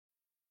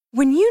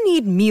When you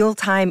need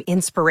mealtime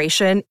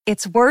inspiration,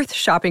 it's worth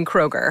shopping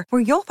Kroger,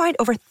 where you'll find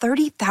over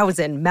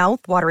 30,000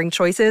 mouth-watering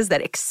choices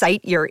that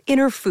excite your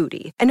inner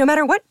foodie. And no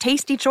matter what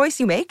tasty choice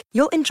you make,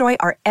 you'll enjoy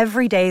our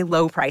everyday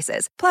low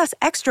prices, plus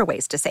extra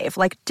ways to save,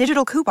 like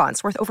digital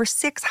coupons worth over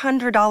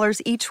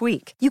 $600 each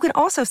week. You can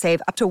also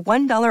save up to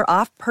 $1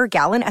 off per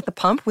gallon at the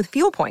pump with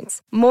fuel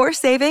points. More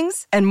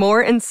savings and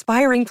more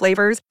inspiring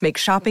flavors make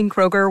shopping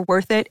Kroger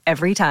worth it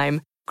every time.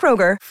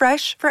 Kroger,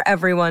 fresh for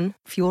everyone.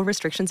 Fuel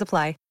restrictions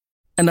apply.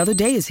 Another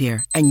day is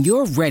here, and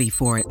you're ready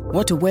for it.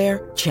 What to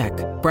wear? Check.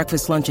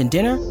 Breakfast, lunch, and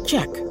dinner?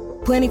 Check.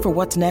 Planning for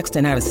what's next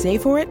and how to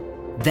save for it?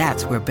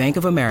 That's where Bank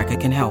of America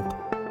can help.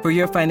 For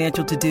your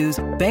financial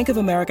to-dos, Bank of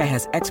America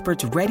has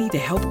experts ready to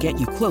help get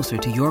you closer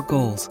to your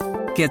goals.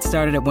 Get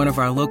started at one of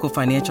our local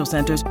financial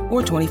centers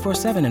or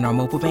 24/7 in our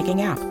mobile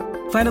banking app.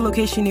 Find a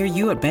location near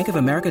you at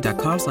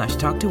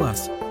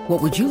bankofamerica.com/talktous.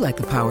 What would you like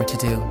the power to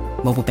do?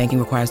 Mobile banking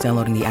requires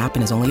downloading the app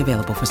and is only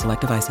available for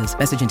select devices.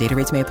 Message and data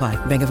rates may apply.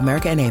 Bank of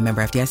America N.A.,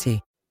 member FDIC.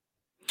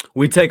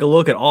 We take a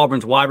look at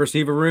Auburn's wide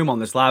receiver room on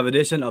this live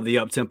edition of the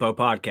Uptempo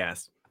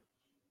podcast.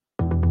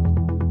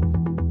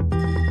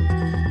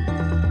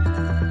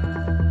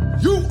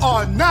 You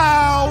are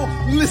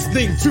now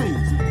listening to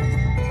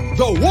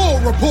the War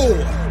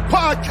Report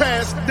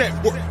Podcast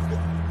Network.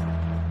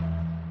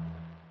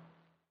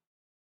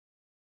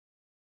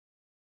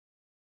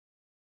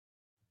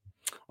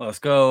 Let's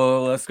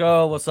go. Let's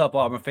go. What's up,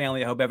 Auburn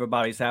family? I hope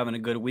everybody's having a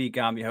good week.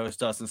 I'm your host,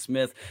 Dustin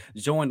Smith,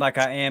 joined like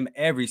I am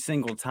every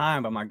single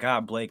time by my guy,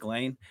 Blake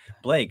Lane.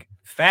 Blake,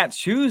 Fat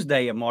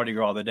Tuesday at Mardi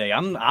Gras today.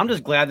 I'm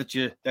just glad that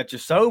you're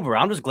sober.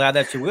 I'm just glad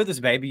that you're with us,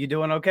 baby. You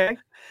doing okay?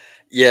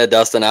 Yeah,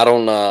 Dustin, I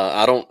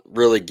don't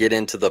really get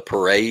into the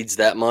parades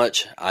that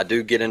much. I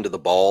do get into the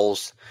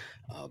balls,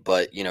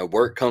 but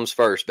work comes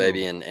first,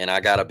 baby, and I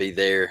gotta be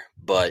there.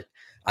 But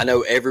I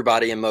know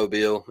everybody in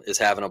Mobile is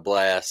having a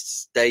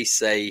blast. Stay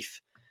safe.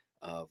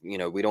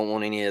 We don't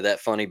want any of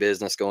that funny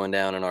business going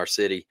down in our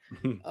city.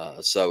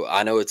 So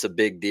I know it's a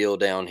big deal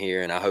down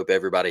here, and I hope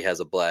everybody has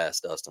a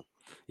blast, Dustin.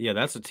 Yeah,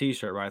 that's a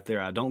T-shirt right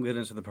there. I don't get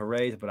into the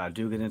parades, but I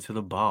do get into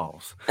the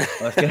balls.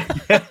 Let's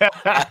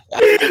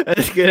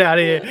get out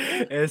of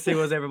here and see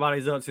what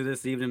everybody's up to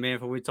this evening, man,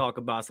 before we talk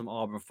about some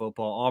Auburn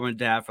football. Auburn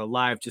Dad for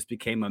Life just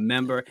became a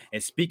member.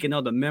 And speaking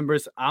of the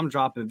members, I'm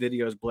dropping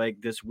videos,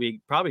 Blake, this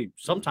week, probably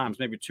sometimes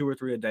maybe 2 or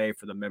 3 a day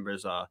for the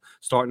members.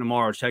 Starting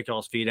tomorrow, check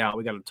y'all's feed out.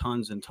 We got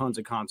tons and tons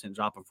of content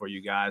dropping for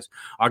you guys.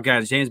 Our guy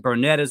James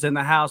Burnett is in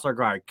the house. Our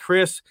guy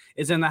Chris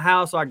is in the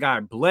house. Our guy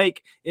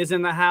Blake is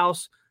in the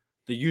house.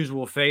 The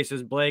usual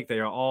faces, Blake, they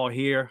are all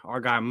here. Our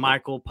guy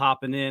Michael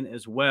popping in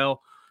as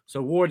well. So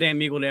War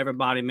Damn Eagle to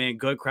everybody, man.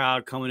 Good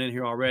crowd coming in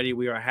here already.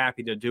 We are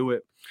happy to do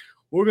it.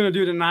 What we're going to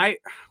do tonight,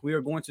 we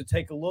are going to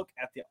take a look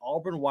at the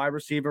Auburn wide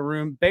receiver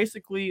room.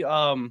 Basically,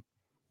 kind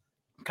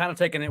of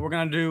taking it, we're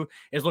going to do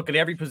is look at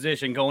every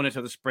position going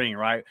into the spring,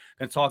 right?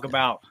 Going to talk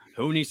about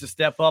who needs to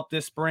step up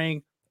this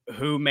spring,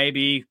 who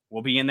maybe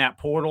will be in that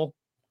portal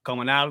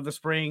coming out of the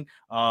spring,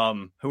 who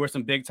are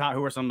some of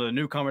the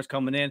newcomers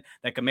coming in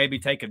that can maybe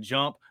take a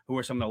jump, who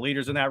are some of the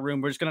leaders in that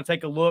room. We're just going to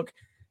take a look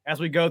as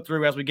we go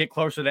through, as we get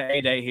closer to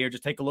A-Day here,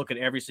 just take a look at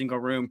every single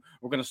room.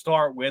 We're going to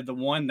start with the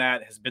one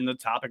that has been the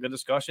topic of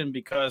discussion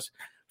because,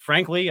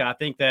 frankly, I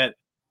think that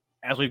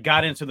as we've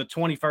got into the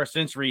 21st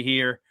century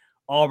here,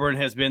 Auburn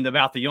has been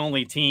about the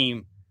only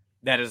team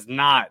that has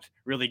not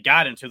really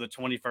got into the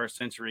 21st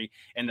century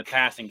in the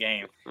passing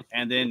game.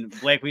 And then,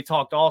 Blake, we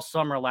talked all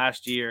summer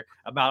last year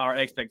about our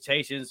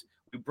expectations.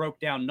 We broke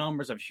down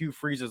numbers of Hugh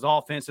Freeze's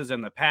offenses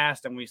in the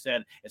past, and we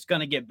said it's going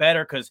to get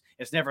better because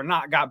it's never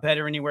not got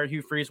better anywhere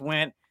Hugh Freeze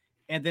went.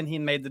 And then he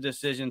made the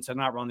decision to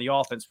not run the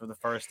offense for the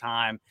first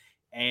time,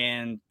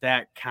 and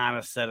that kind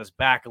of set us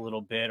back a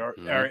little bit. Or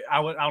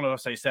I don't know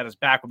if say set us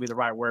back would be the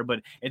right word,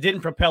 but it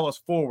didn't propel us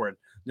forward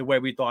the way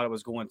we thought it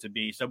was going to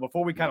be. So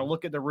before we kind of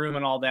look at the room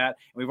and all that,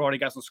 we've already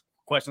got some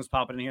questions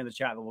popping in here in the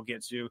chat that we'll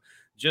get to.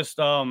 Just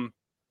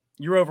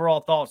your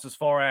overall thoughts as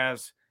far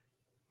as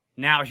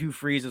now Hugh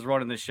Freeze is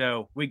running the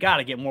show. We got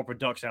to get more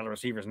production out of the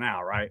receivers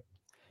now, right?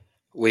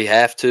 We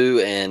have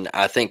to, and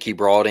I think he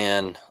brought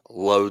in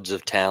loads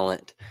of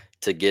talent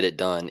to get it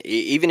done.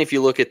 Even if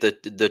you look at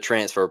the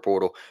transfer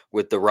portal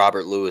with the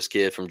Robert Lewis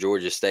kid from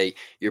Georgia State,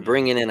 you're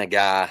bringing in a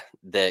guy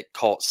that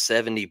caught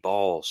 70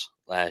 balls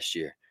last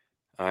year.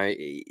 All right.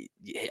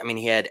 I mean,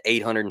 he had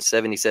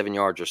 877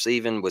 yards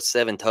receiving with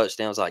 7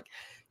 touchdowns. Like,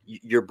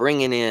 you're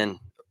bringing in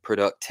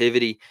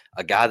productivity,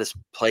 a guy that's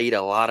played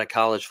a lot of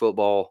college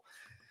football.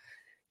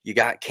 You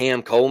got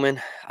Cam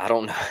Coleman. I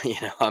don't know,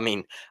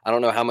 I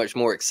don't know how much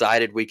more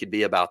excited we could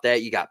be about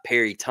that. You got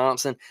Perry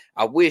Thompson.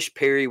 I wish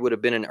Perry would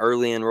have been an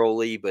early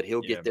enrollee, but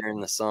he'll get there in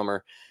the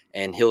summer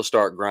and he'll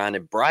start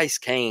grinding. Bryce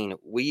Kane,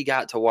 we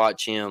got to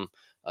watch him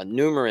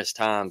numerous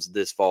times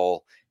this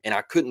fall, and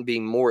I couldn't be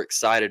more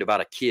excited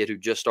about a kid who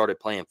just started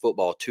playing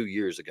football 2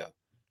 years ago.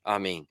 I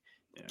mean,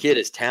 kid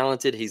is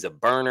talented. He's a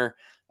burner.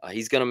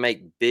 He's going to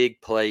make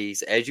big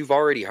plays, as you've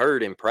already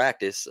heard in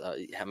practice.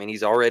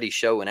 He's already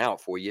showing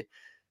out for you.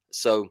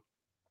 So,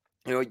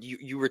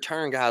 you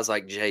return guys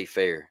like Jay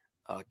Fair,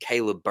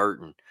 Caleb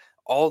Burton,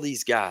 all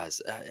these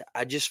guys.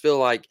 I just feel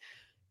like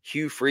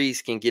Hugh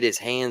Freeze can get his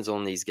hands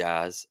on these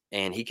guys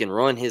and he can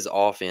run his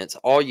offense.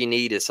 All you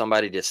need is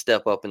somebody to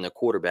step up in the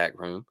quarterback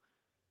room.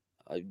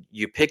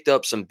 You picked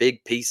up some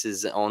big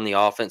pieces on the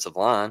offensive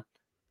line.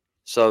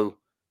 So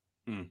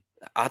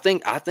I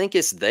think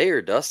it's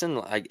there, Dustin.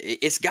 Like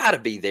it's got to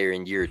be there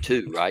in year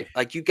 2, right?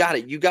 Like you got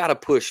to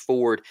push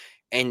forward,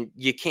 and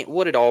you can't.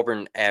 What did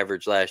Auburn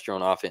average last year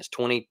on offense?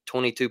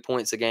 22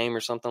 points a game or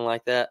something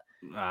like that.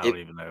 I don't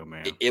even know,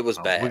 man. It was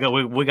bad.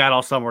 We got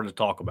all summer to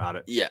talk about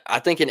it. Yeah, I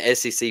think in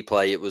SEC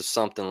play it was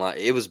something like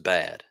it was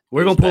bad.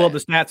 We're gonna pull up the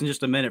stats in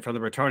just a minute from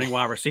the returning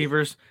wide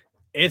receivers.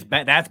 It's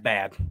bad. That's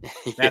bad.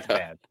 That's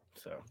bad.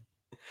 So.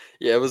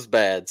 Yeah, it was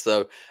bad.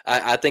 So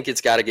I think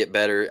it's got to get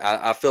better.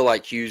 I feel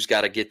like Hugh's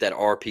got to get that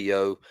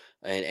RPO,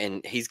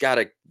 and he's got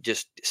to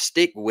just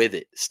stick with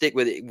it. Stick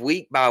with it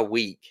week by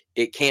week.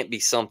 It can't be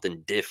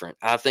something different.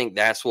 I think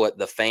that's what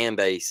the fan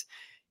base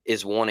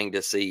is wanting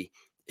to see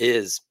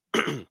is,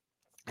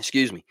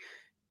 excuse me,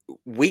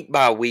 week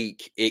by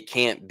week, it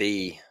can't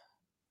be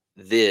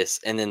this,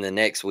 and then the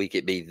next week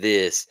it be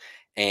this.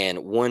 And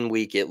one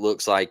week it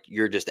looks like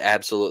you're just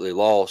absolutely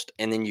lost.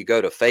 And then you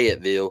go to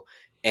Fayetteville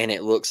and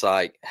it looks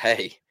like,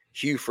 hey,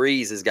 Hugh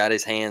Freeze has got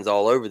his hands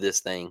all over this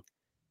thing.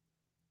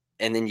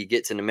 And then you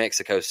get to New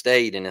Mexico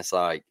State and it's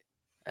like,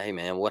 hey,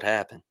 man, what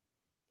happened?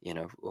 You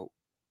know,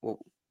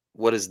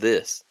 what is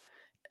this?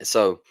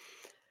 So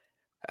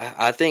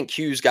I think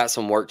Hugh's got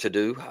some work to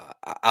do.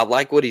 I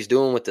like what he's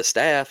doing with the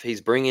staff.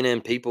 He's bringing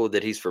in people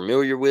that he's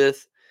familiar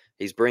with.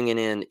 He's bringing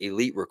in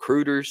elite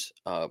recruiters.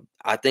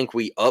 I think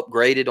we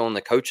upgraded on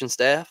the coaching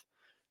staff.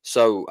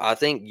 So I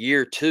think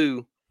year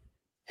 2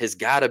 has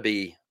got to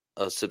be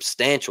a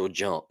substantial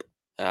jump.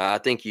 I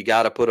think you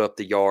got to put up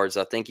the yards.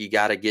 I think you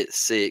got to get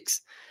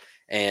 6,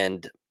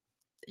 and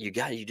you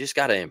just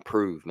got to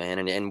improve,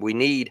 man. And we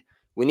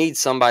need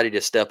somebody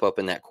to step up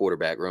in that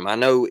quarterback room. I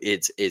know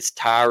it's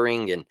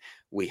tiring and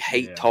we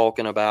hate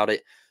talking about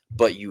it,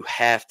 but you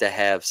have to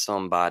have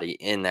somebody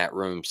in that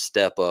room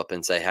step up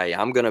and say, hey,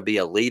 I'm going to be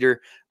a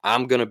leader.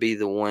 I'm going to be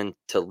the one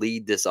to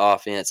lead this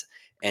offense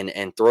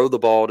and throw the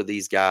ball to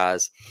these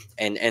guys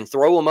and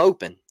throw them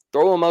open,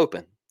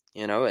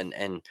 you know,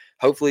 and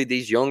hopefully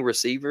these young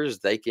receivers,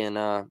 they can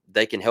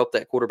help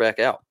that quarterback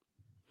out.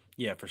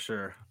 Yeah, for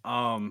sure.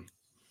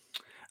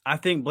 I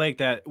think, Blake,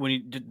 that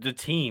when the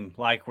team,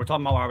 like we're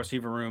talking about our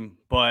receiver room,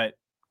 but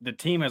the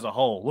team as a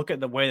whole, look at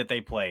the way that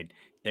they played.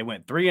 They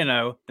went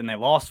 3-0, then they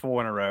lost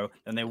 4 in a row,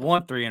 then they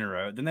won 3 in a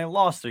row, then they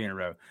lost 3 in a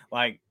row.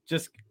 Like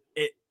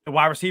the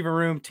wide receiver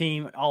room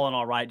team, all in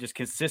all, right, just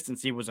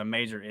consistency was a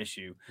major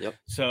issue. Yep.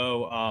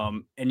 So,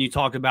 and you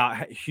talked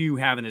about Hugh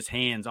having his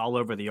hands all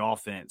over the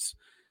offense.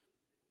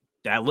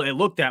 It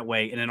looked that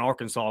way in an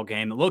Arkansas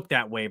game. It looked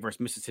that way versus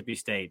Mississippi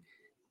State.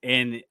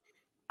 And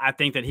I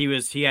think that he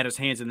had his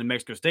hands in the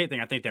Mexico State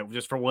thing. I think that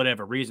just for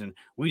whatever reason,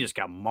 we just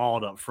got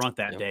mauled up front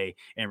that day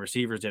and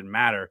receivers didn't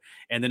matter.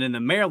 And then in the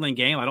Maryland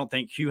game, I don't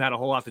think Hugh had a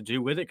whole lot to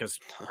do with it because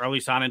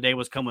early signing day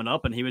was coming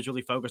up and he was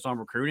really focused on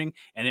recruiting.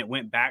 And it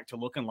went back to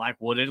looking like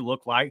what it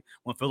looked like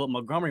when Philip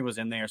Montgomery was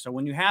in there. So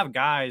when you have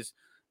guys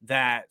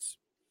that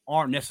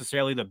aren't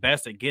necessarily the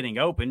best at getting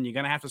open, you're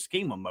going to have to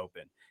scheme them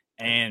open.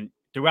 And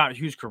throughout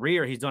Hugh's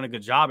career, he's done a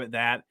good job at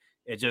that.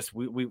 It just,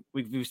 we've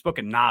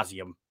spoken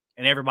nauseum.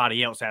 And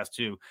everybody else has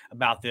too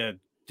about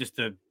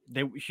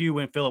Hugh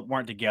and Philip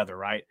weren't together,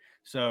 right?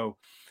 So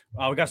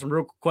we got some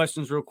real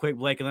questions real quick,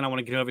 Blake, and then I want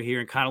to get over here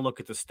and kind of look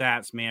at the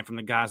stats, man, from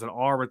the guys that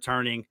are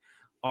returning.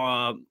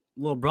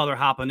 Little brother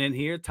hopping in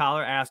here,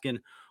 Tyler asking,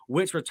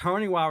 which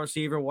returning wide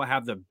receiver will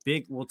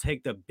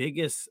take the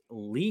biggest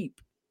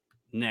leap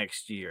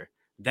next year?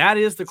 That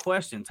is the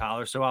question,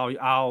 Tyler. So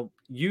I'll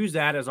use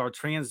that as our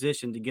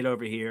transition to get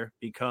over here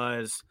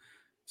because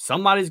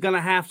somebody's going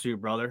to have to,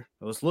 brother.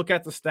 Let's look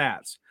at the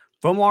stats.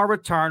 From our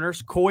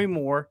returners, Coy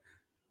Moore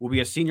will be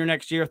a senior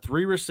next year,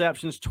 3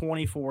 receptions,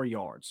 24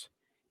 yards.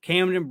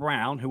 Camden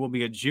Brown, who will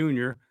be a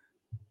junior,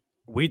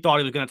 we thought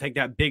he was going to take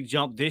that big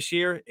jump this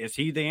year. Is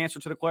he the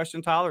answer to the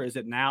question, Tyler? Is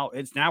it now?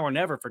 It's now or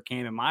never for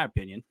Cam, in my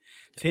opinion.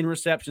 10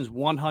 receptions,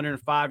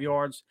 105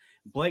 yards.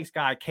 Blake's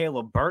guy,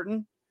 Caleb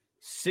Burton,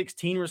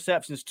 16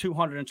 receptions,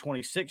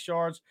 226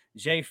 yards.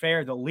 Jay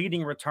Fair, the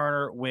leading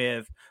returner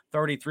with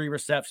 33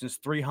 receptions,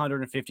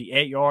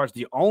 358 yards.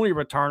 The only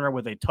returner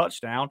with a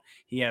touchdown.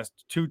 He has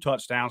 2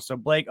 touchdowns. So,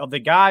 Blake, of the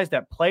guys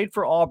that played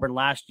for Auburn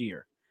last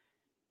year,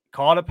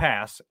 caught a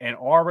pass, and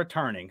are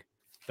returning,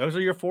 those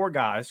are your 4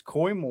 guys,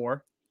 Coy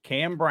Moore,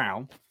 Cam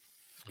Brown,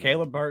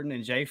 Caleb Burton,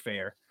 and Jay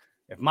Fair.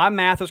 If my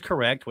math is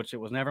correct, which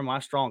it was never my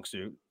strong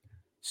suit,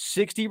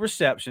 60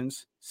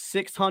 receptions,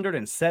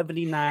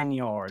 679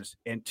 yards,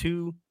 and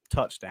 2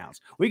 touchdowns.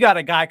 We got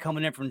a guy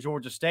coming in from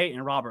Georgia State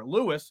and Robert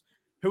Lewis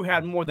who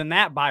had more than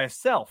that by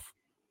himself.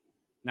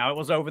 Now, it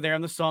was over there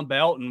in the Sun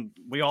Belt, and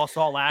we all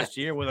saw last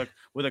year with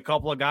a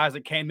couple of guys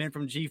that came in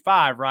from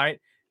G5, right?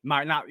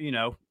 Might not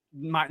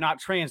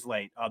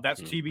translate.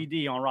 That's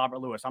TBD on Robert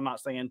Lewis. I'm not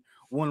saying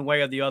one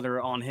way or the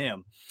other on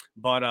him.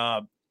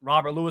 But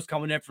Robert Lewis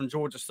coming in from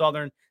Georgia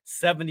Southern,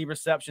 70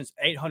 receptions,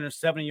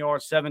 870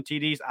 yards, 7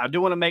 TDs. I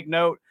do want to make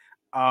note,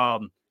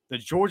 The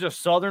Georgia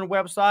Southern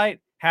website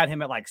had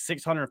him at like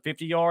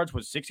 650 yards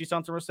with 60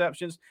 something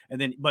receptions.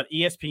 But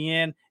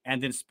ESPN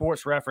and then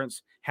Sports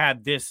Reference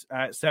had this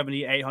at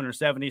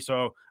 870.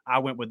 So I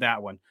went with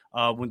that one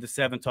with the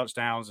 7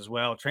 touchdowns as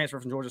well. Transfer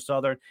from Georgia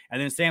Southern.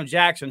 And then Sam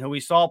Jackson, who we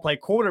saw play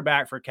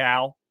quarterback for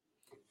Cal.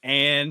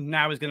 And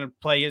now he's going to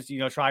play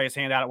try his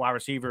hand out at wide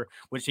receiver,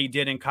 which he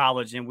did in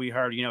college. And we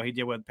heard, he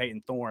did with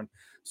Peyton Thorne.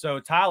 So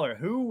Tyler,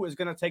 who is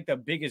going to take the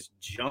biggest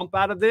jump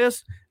out of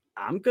this?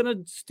 I'm going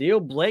to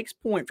steal Blake's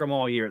point from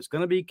all year. It's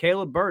going to be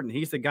Caleb Burton.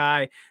 He's the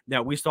guy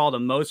that we saw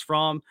the most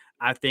from.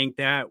 I think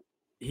that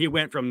he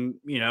went from,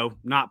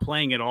 not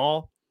playing at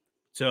all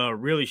to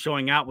really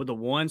showing out with the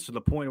ones to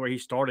the point where he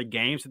started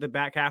games at the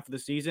back half of the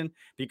season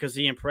because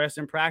he impressed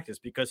in practice,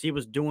 because he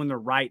was doing the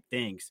right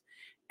things.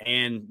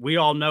 And we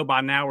all know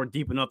by now we're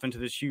deep enough into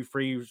this Hugh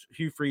Freeze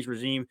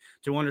regime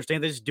to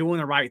understand that just doing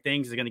the right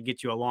things is going to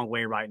get you a long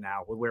way right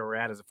now with where we're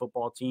at as a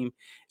football team.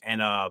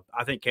 And I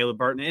think Caleb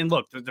Burton, and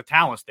look, the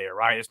talent's there,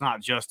 right? It's not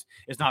just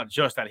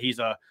that he's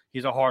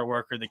a hard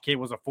worker. The kid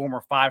was a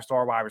former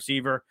 5-star wide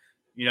receiver,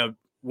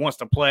 wants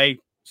to play,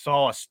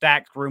 saw a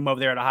stacked room over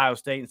there at Ohio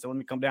State, and so let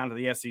me come down to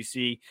the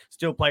SEC,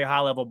 still play high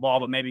level ball,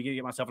 but maybe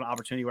get myself an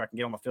opportunity where I can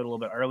get on the field a little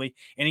bit early.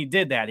 And he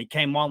did that. He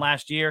came on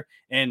last year,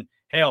 and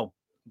hell,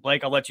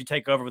 Blake, I'll let you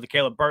take over with the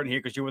Caleb Burton here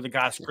because you were the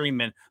guy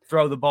screaming,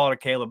 throw the ball to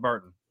Caleb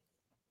Burton.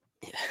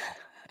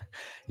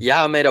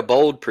 Yeah, I made a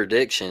bold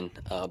prediction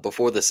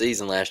before the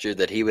season last year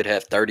that he would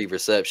have 30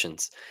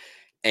 receptions.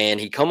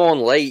 And he come on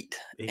late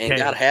and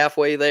got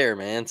halfway there,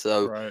 man.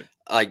 So,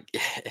 right.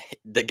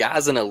 The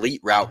guy's an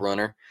elite route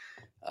runner.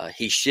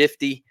 He's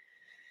shifty.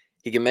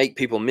 He can make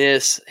people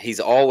miss.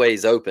 He's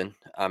always open.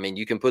 I mean,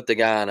 you can put the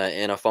guy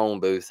in a phone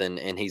booth and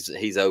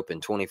he's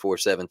open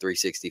 24/7,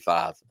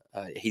 365.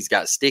 He's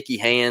got sticky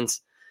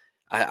hands.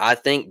 I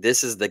think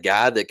this is the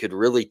guy that could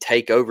really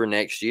take over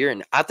next year.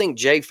 And I think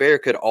Jay Fair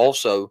could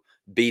also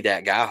be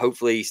that guy.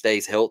 Hopefully he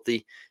stays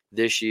healthy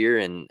this year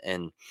and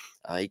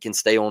he can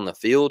stay on the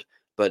field.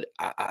 But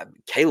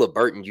Caleb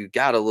Burton, you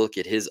got to look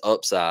at his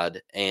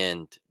upside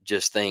and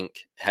just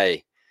think,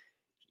 hey,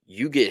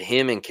 you get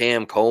him and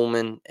Cam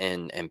Coleman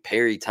and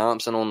Perry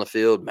Thompson on the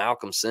field,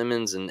 Malcolm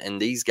Simmons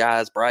and these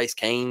guys, Bryce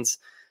Caines,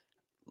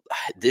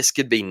 this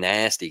could be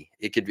nasty.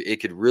 It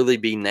could really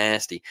be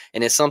nasty.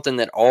 And it's something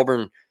that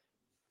Auburn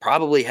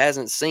probably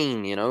hasn't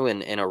seen,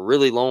 in a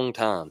really long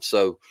time.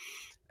 So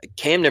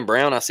Camden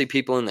Brown, I see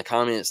people in the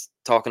comments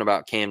talking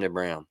about Camden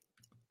Brown.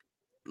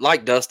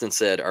 Like Dustin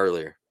said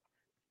earlier,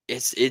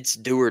 it's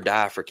do or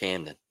die for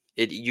Camden.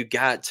 You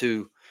got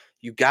to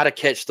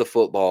catch the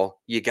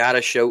football. You got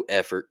to show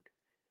effort.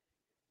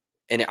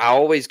 And I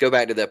always go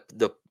back to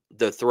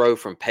the throw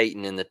from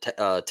Peyton in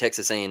the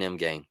Texas A&M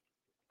game.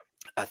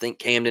 I think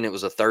Camden, it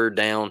was a 3rd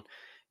down,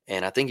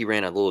 and I think he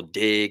ran a little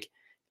dig,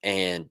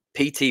 and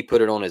PT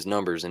put it on his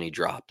numbers, and he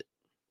dropped it.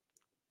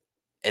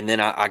 And then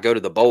I go to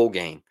the bowl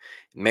game,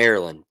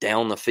 Maryland,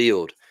 down the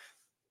field,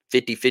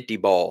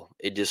 50-50 ball.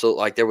 It just looked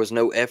like there was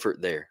no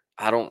effort there.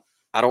 I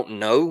don't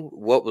know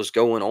what was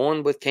going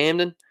on with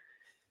Camden,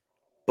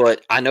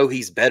 but I know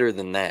he's better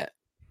than that.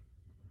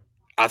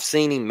 I've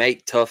seen him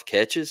make tough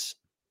catches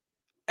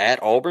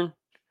at Auburn,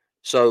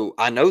 so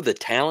I know the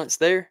talent's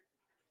there.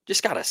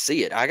 Just got to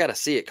see it. I got to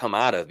see it come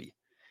out of you.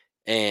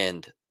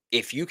 And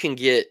if you can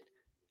get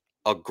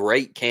a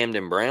great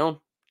Camden Brown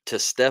to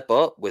step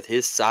up with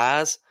his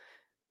size,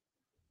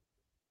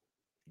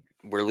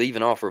 we're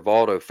leaving off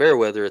Rivaldo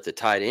Fairweather at the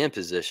tight end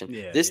position.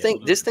 This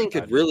thing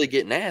could really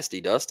get nasty,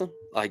 Dustin.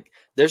 Like,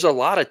 there's a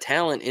lot of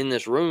talent in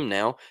this room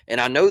now, and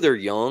I know they're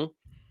young.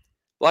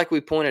 Like we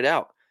pointed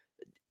out,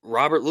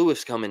 Robert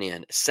Lewis coming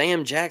in,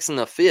 Sam Jackson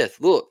the 5th.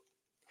 Look,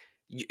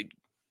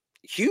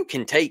 Hugh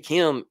can take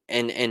him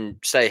and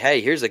say,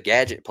 hey, here's a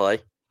gadget play.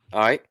 All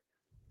right,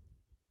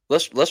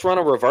 let's run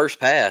a reverse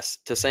pass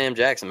to Sam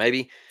Jackson.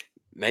 Maybe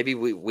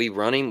we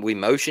run him, we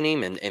motion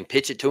him and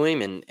pitch it to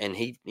him and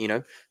he,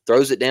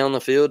 throws it down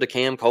the field to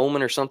Cam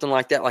Coleman or something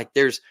like that. Like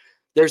there's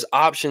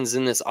options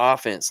in this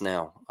offense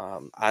now.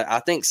 I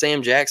think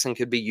Sam Jackson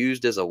could be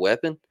used as a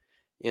weapon,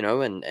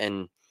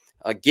 and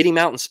get him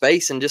out in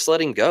space and just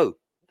let him go.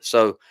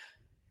 So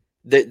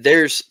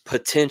there's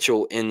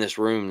potential in this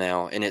room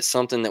now, and it's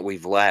something that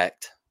we've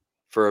lacked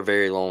for a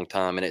very long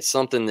time. And it's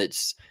something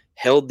that's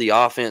held the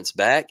offense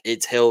back.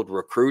 It's held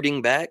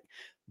recruiting back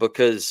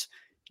because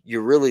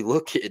you really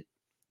look at,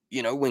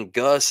 when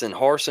Gus and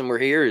Harsin were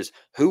here, is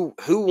who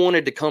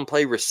wanted to come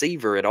play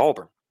receiver at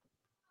Auburn?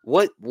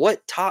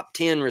 What top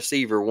 10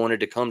 receiver wanted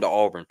to come to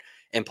Auburn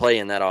and play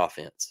in that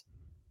offense?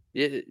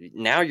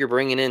 Now you're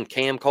bringing in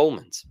Cam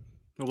Coleman's.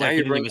 Well,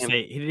 he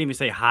didn't even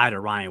say hi to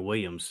Ryan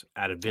Williams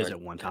at a visit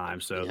one time,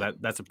 so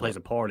that's a plays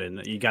a part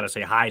in. You got to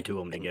say hi to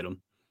him to get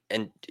him.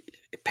 And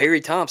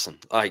Perry Thompson,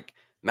 like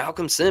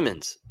Malcolm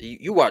Simmons,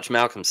 you watch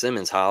Malcolm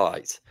Simmons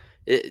highlights.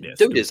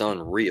 Dude is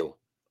unreal.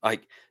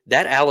 Like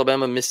that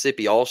Alabama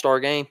Mississippi All-Star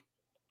game,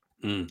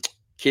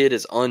 kid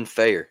is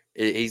unfair.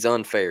 He's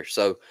unfair.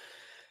 So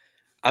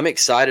I'm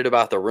excited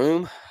about the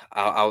room.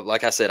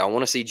 Like I said, I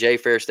want to see Jay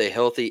Fair stay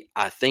healthy.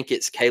 I think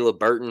it's Caleb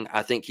Burton.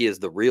 I think he is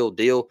the real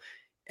deal.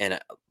 And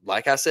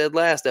like I said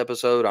last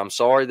episode, I'm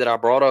sorry that I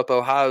brought up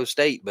Ohio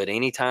State, but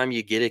anytime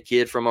you get a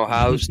kid from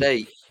Ohio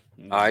State,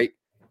 all right,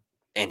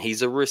 and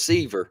he's a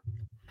receiver,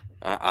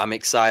 I'm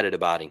excited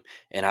about him.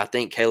 And I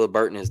think Caleb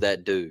Burton is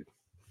that dude.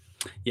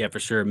 Yeah, for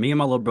sure. Me and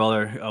my little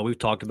brother, we've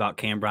talked about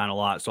Cam Brown a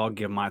lot, so I'll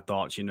give my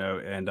thoughts,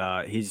 and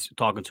he's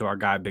talking to our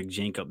guy, Big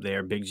Jink, up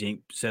there. Big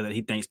Jink said that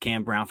he thinks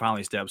Cam Brown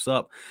finally steps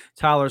up.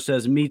 Tyler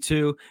says, me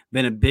too.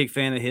 Been a big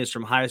fan of his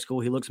from high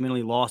school. He looks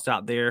mentally lost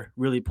out there,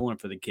 really pulling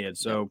for the kids.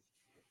 So,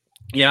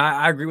 yeah,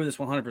 I agree with this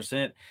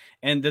 100%.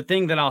 And the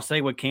thing that I'll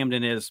say with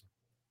Camden is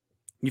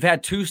you've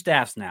had two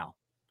staffs now,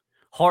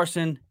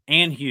 Harsin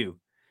and Hugh,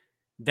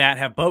 that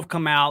have both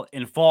come out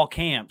in fall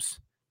camps,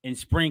 in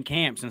spring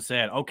camps, and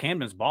said, oh,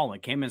 Camden's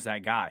balling. Camden's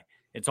that guy.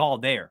 It's all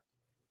there.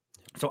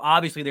 So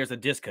obviously there's a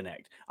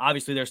disconnect.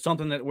 Obviously there's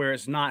something where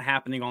it's not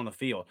happening on the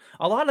field.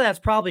 A lot of that's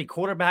probably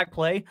quarterback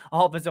play,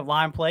 offensive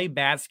line play,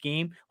 bad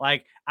scheme.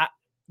 Like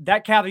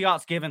that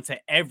caveat's given to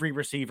every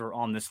receiver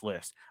on this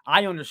list.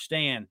 I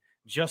understand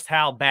just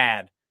how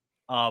bad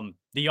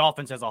the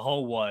offense as a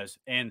whole was,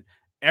 and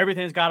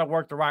everything's got to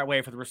work the right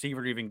way for the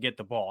receiver to even get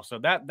the ball. So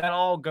that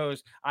all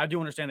goes. I do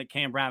understand that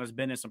Cam Brown has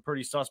been in some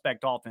pretty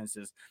suspect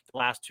offenses the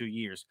last 2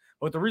 years.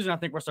 But the reason I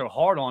think we're so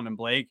hard on him,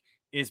 Blake,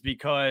 is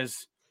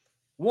because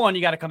one,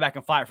 you got to come back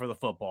and fight for the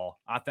football.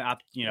 I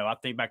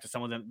think back to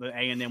some of the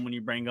A&M when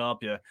you bring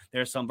up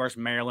there's some versus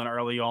Maryland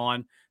early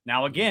on.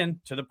 Now again,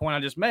 to the point I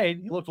just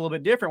made, he looked a little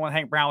bit different when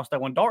Hank Brown was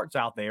throwing darts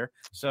out there.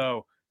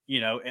 So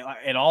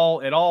it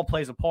all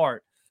plays a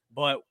part.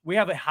 But we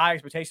have high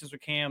expectations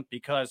with Cam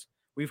because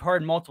we've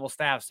heard multiple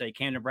staff say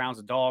Camden Brown's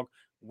a dog.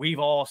 We've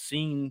all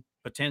seen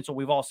potential.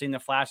 We've all seen the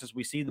flashes.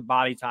 We see the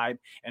body type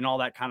and all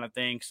that kind of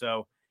thing.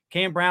 So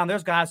Cam Brown,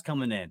 there's guys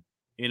coming in,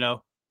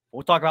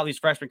 We'll talk about these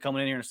freshmen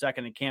coming in here in a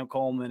second, and Cam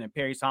Coleman and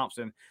Perry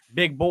Thompson,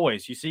 big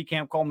boys. You see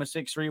Cam Coleman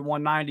 6'3",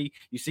 190.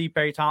 You see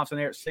Perry Thompson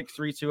there at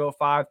 6'3",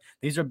 205.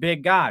 These are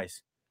big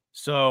guys.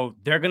 So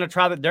they're going to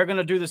try that. They're going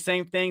to do the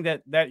same thing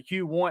that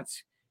Hugh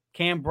wants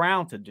Cam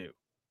Brown to do.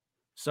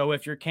 So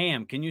if you're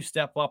Cam, can you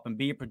step up and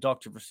be a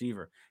productive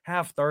receiver?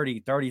 Have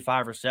 30,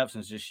 35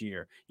 receptions this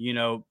year,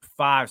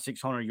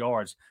 500-600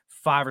 yards,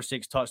 5 or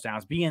 6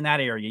 touchdowns. Be in that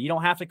area. You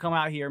don't have to come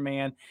out here,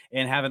 man,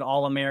 and have an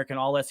All-American,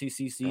 All-SEC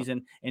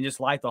season and just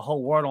light the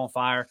whole world on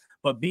fire,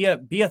 but be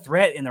a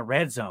threat in the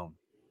red zone.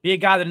 Be a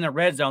guy that in the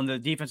red zone, the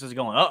defense is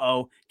going,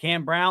 uh-oh,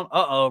 Cam Brown,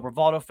 uh-oh,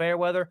 Rivaldo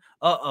Fairweather,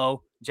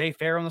 uh-oh, Jay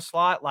Fair on the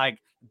slot.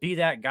 Like, be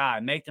that guy.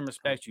 Make them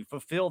respect you.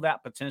 Fulfill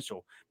that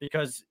potential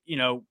because,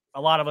 a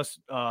lot of us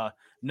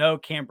know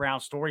Cam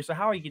Brown's story. So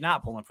how are you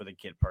not pulling for the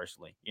kid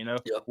personally?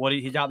 Yep.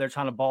 He's out there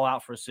trying to ball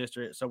out for his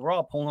sister. So we're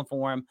all pulling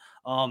for him.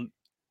 And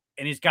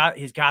he's got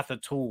the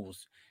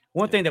tools.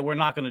 One thing that we're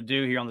not going to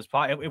do here on this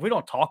podcast, if we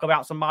don't talk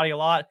about somebody a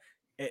lot,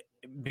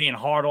 being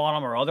hard on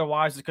them or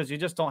otherwise, is because you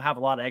just don't have a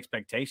lot of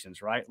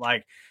expectations, right?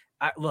 Like,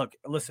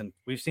 listen,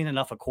 we've seen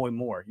enough of Coy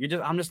Moore.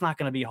 I'm just not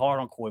going to be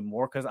hard on Coy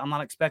Moore because I'm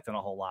not expecting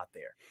a whole lot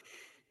there.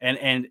 And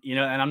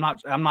I'm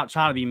not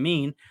trying to be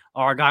mean.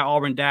 Our guy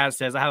Auburn Dad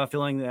says, I have a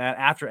feeling that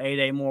after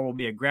 8A Moore will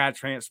be a grad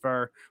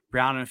transfer,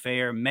 Brown and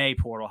Fair, may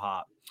portal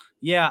hop.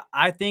 Yeah,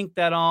 I think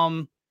that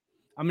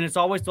it's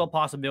always still a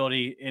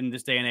possibility in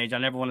this day and age. I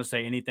never want to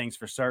say anything's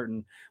for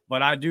certain,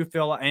 but I do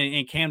feel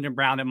in Camden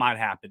Brown it might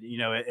happen.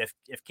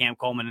 If Cam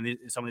Coleman and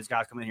some of these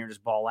guys come in here and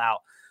just ball out.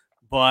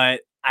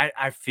 But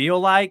I feel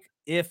like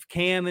if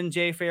Cam and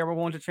Jay Fair were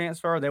going to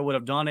transfer, they would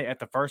have done it at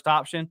the first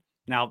option.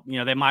 Now,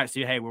 they might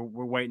see, hey,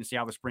 we're waiting to see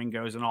how the spring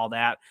goes and all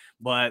that.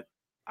 But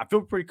I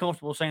feel pretty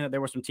comfortable saying that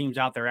there were some teams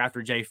out there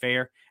after Jay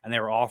Fair, and they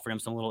were offering him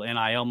some little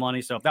NIL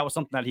money. So if that was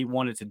something that he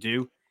wanted to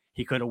do,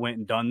 he could have went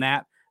and done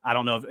that. I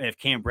don't know if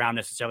Cam Brown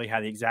necessarily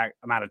had the exact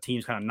amount of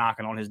teams kind of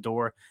knocking on his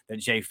door that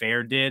Jay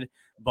Fair did.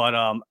 But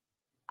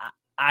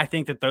I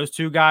think that those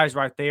two guys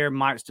right there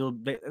might still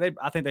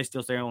I think they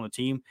still stay on the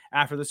team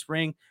after the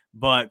spring,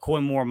 but Coy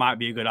Moore might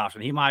be a good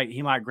option. He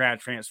might grad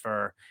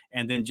transfer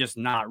and then just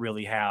not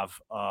really have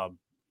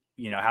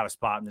have a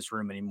spot in this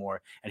room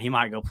anymore. And he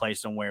might go play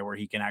somewhere where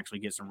he can actually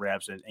get some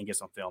reps and get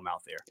some film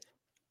out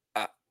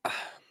there.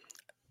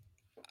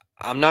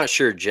 I'm not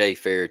sure Jay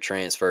Fair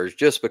transfers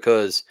just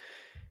because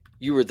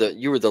you were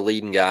the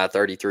leading guy,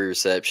 33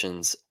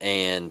 receptions,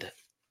 and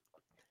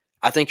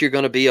I think you're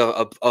going to be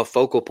a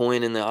focal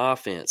point in the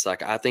offense.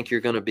 Like, I think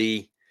you're going to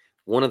be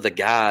one of the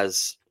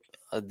guys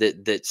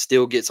that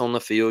still gets on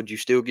the field. You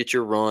still get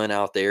your run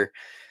out there.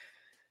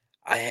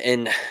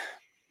 And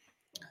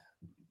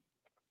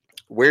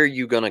where are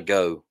you going to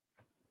go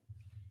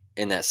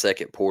in that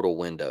second portal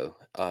window?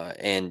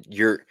 And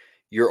you're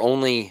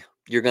going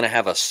to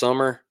have a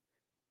summer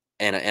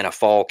and a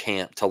fall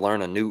camp to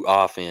learn a new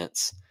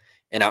offense.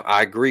 And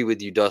I agree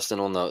with you, Dustin,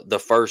 on the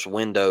first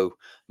window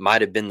might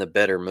have been the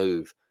better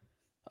move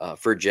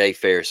for Jay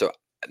Fair. So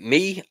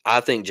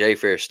I think Jay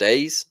Fair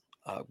stays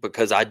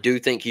because I do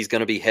think he's going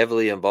to be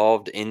heavily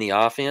involved in the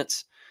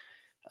offense.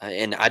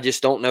 And I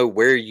just don't know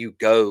where you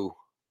go.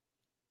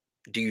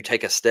 Do you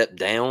take a step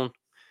down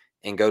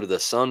and go to the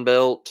Sun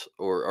Belt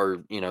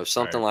or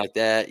something like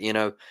that,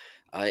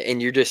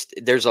 and you're just,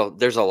 there's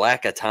a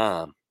lack of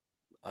time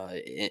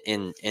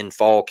in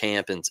fall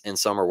camp and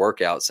summer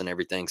workouts and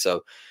everything.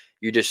 So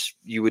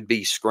you would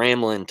be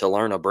scrambling to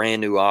learn a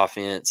brand new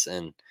offense,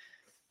 and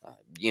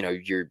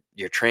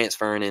you're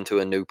transferring into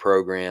a new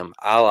program.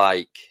 I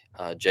like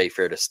Jay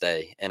Fair to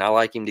stay, and I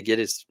like him to get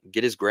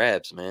his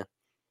grabs, man.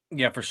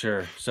 Yeah, for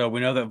sure. So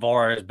we know that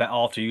VAR is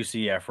off to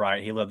UCF,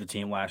 right? He led the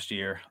team last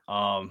year.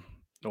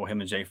 Or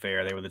him and Jay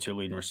Fair, they were the two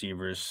leading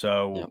receivers.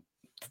 So Yep.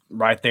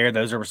 right there,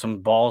 those are some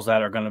balls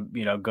that are going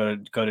to,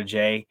 go to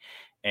Jay.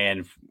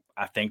 And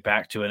I think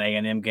back to an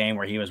A&M game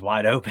where he was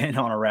wide open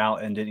on a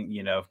route and didn't,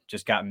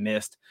 just got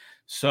missed.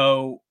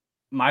 So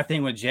my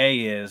thing with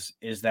Jay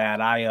is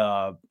that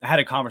I had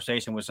a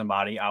conversation with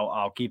somebody.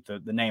 I'll keep the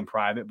name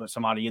private, but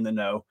somebody in the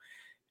know.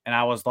 And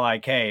I was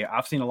like, hey,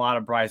 I've seen a lot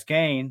of Bryce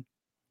Gain.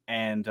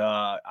 And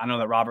I know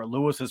that Robert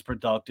Lewis is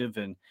productive,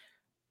 and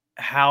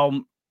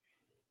how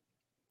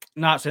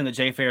not saying that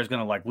Jay Fair is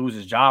going to lose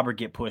his job or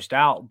get pushed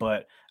out,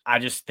 but I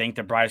just think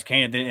that Bryce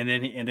Kane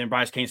and then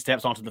Bryce Kane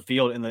steps onto the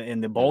field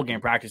in the bowl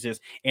game practices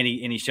and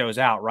he shows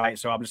out, right?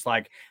 So I'm just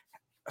like,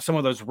 some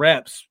of those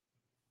reps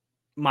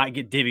might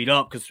get divvied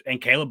up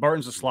and Caleb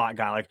Burton's a slot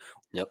guy.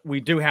 We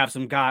do have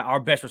some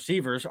our best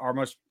receivers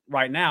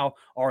right now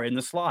are in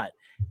the slot.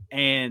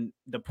 And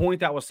the point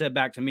that was said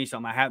back to me,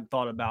 something I hadn't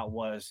thought about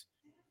was,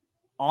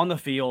 on the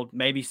field,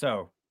 maybe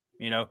so.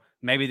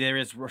 Maybe there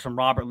is some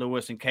Robert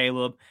Lewis and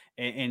Caleb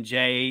and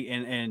Jay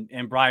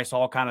and Bryce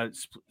all kind of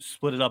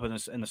split it up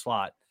in the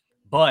slot.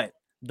 But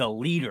the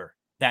leader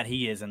that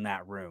he is in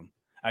that room,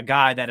 a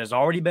guy that has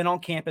already been on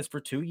campus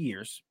for 2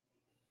 years,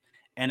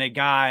 and a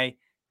guy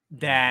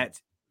that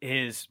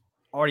is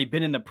already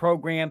been in the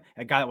program,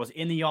 a guy that was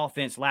in the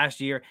offense last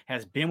year,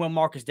 has been with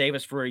Marcus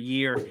Davis for a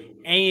year,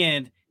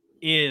 and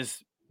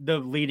is the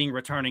leading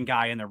returning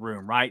guy in the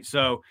room, right?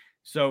 So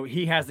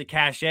he has the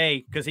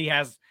cachet because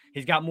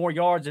he's got more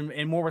yards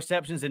and more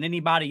receptions than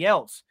anybody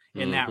else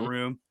in that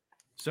room.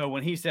 So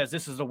when he says,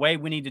 this is the way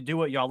we need to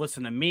do it, y'all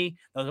listen to me,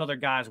 those other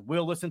guys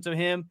will listen to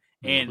him.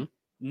 And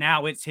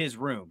now it's his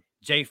room.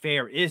 Jay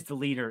Fair is the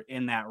leader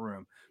in that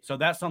room. So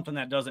that's something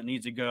that doesn't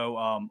need to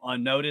go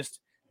unnoticed.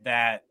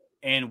 But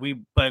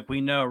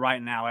we know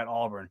right now at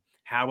Auburn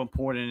how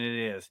important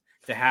it is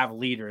to have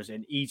leaders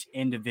in each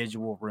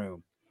individual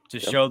room to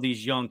show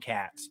these young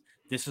cats,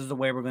 this is the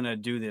way we're going to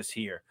do this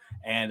here.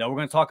 And we're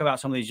going to talk about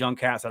some of these young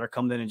cats that are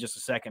coming in just a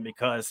second,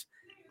 because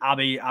I've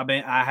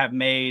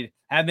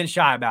been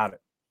shy about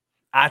it.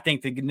 I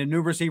think the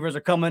new receivers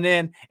are coming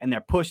in and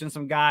they're pushing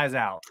some guys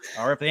out,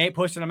 or if they ain't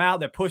pushing them out,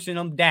 they're pushing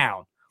them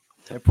down.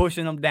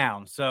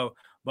 So,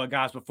 but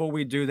guys, before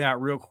we do that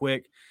real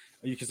quick,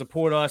 you can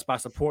support us by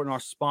supporting our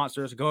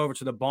sponsors. Go over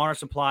to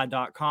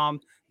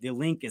thebarnersupply.com. The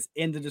link is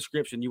in the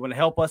description. You want to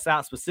help us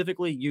out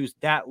specifically, use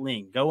that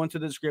link. Go into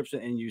the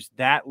description and use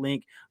that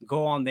link.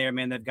 Go on there,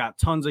 man. They've got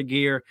tons of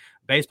gear.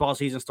 Baseball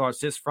season starts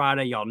this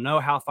Friday. Y'all know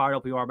how fired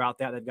up we are about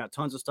that. They've got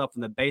tons of stuff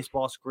from the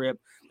baseball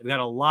script. They've got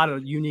a lot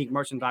of unique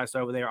merchandise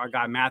over there. Our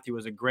guy Matthew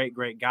is a great,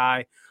 great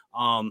guy.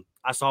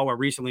 I saw where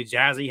recently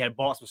Jazzy had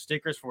bought some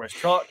stickers for his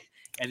truck.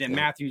 And then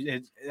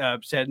Matthew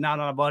said,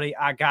 no, buddy,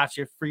 I got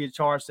you free of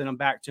charge. Send them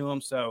back to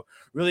him. So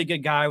really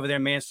good guy over there,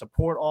 man.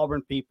 Support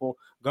Auburn people.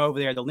 Go over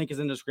there. The link is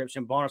in the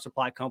description,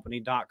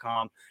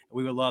 barnersupplycompany.com.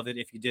 We would love it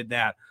if you did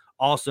that.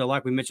 Also,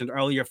 like we mentioned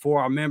earlier,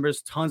 for our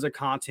members, tons of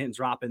content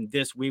dropping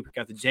this week. We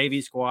got the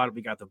JV squad.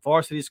 We got the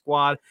varsity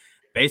squad.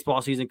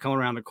 Baseball season coming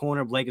around the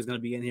corner. Blake is going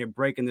to be in here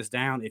breaking this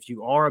down. If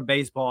you are a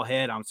baseball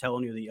head, I'm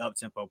telling you, the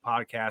Uptempo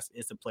podcast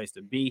is the place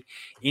to be.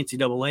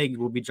 NCAA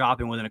will be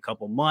dropping within a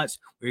couple months.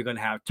 We're going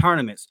to have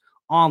tournaments,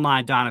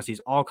 online dynasties,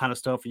 all kind of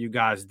stuff for you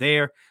guys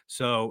there.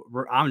 So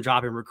I'm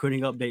dropping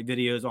recruiting update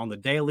videos on the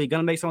daily.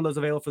 Going to make some of those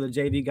available for the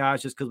JV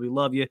guys just because we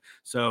love you.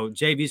 So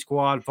JV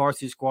squad,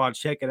 varsity squad,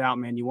 check it out,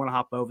 man. You want to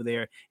hop over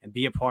there and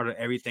be a part of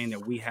everything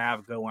that we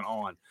have going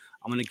on.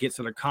 I'm going to get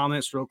to the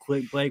comments real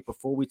quick, Blake,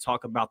 before we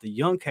talk about the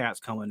young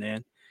cats coming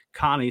in.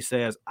 Connie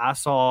says, I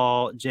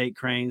saw Jake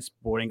Crane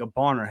sporting a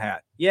Barner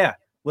hat. Yeah,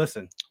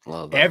 listen,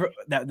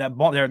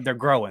 they're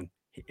growing.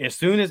 As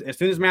soon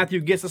as Matthew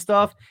gets the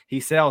stuff, he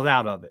sells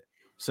out of it.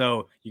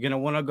 So you're going to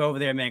want to go over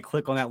there, man,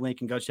 click on that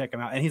link and go check him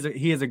out. And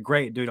he is a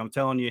great dude. I'm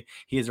telling you,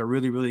 he is a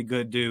really, really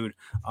good dude.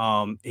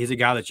 He's a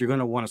guy that you're going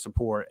to want to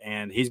support,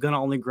 and he's going to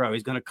only grow.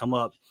 He's going to come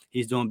up.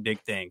 He's doing big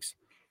things.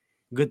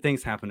 Good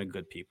things happen to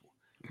good people.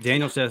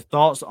 Daniel says,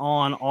 thoughts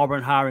on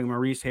Auburn hiring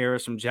Maurice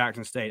Harris from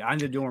Jackson State? I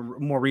need to do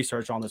more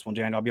research on this one,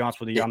 Daniel. I'll be honest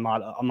with you. I'm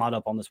not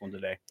up on this one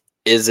today.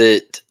 Is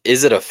it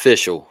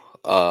official?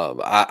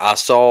 I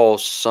saw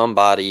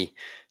somebody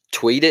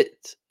tweet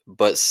it,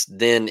 but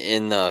then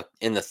in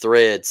the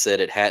thread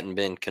said it hadn't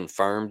been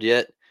confirmed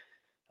yet.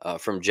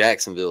 From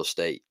Jacksonville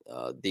State,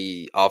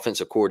 the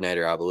offensive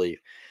coordinator, I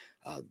believe,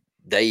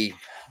 they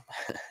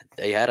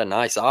had a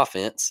nice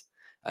offense.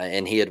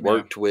 And he had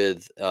worked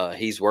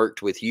he's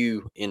worked with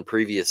you in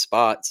previous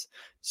spots.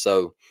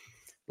 So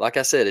like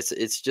I said,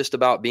 it's just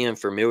about being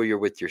familiar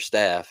with your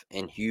staff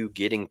and Hugh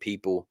getting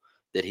people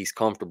that he's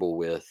comfortable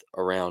with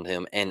around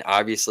him. And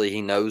obviously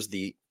he knows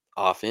the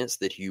offense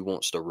that Hugh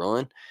wants to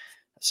run.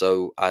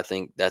 So I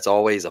think that's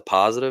always a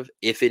positive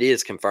if it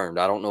is confirmed.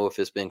 I don't know if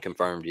it's been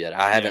confirmed yet.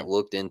 I haven't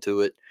looked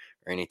into it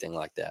or anything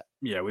like that.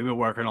 Yeah, we've been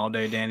working all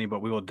day, Danny,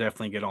 but we will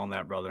definitely get on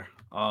that, brother.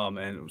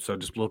 And so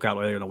just look out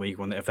later in the week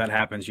if that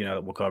happens,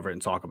 we'll cover it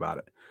and talk about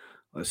it.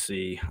 Let's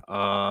see.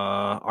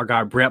 Our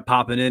guy Brett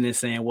popping in and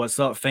saying, "What's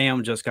up,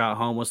 fam? Just got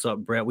home. What's up,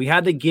 Brett?" We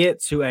had to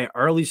get to an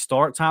early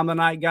start time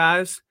tonight,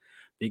 guys,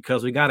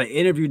 because we got an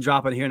interview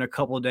dropping here in a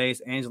couple of days.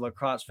 Angela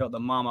Crotchfeld, the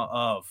mama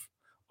of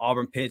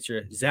Auburn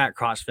pitcher Zach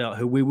Crotchfeld,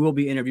 who we will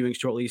be interviewing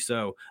shortly.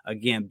 So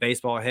again,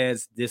 baseball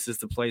heads, this is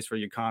the place for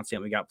your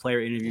content. We got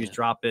player interviews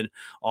dropping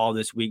all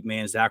this week,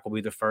 man. Zach will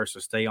be the first, so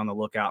stay on the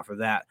lookout for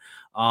that.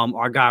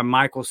 Our guy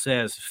Michael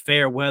says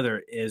fair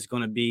weather is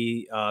going to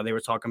be, they were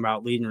talking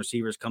about leading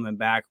receivers coming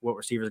back, what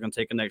receivers are going to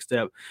take the next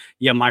step.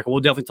 Yeah, Michael,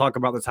 we'll definitely talk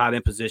about the tight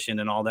end position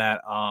and all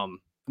that.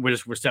 We're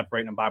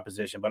separating them by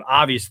position, but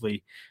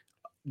obviously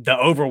the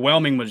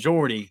overwhelming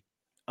majority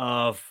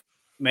of,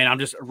 man, I'm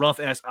just rough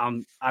as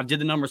I did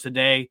the numbers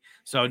today,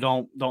 so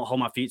don't hold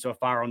my feet to a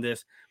fire on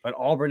this. But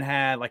Auburn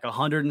had like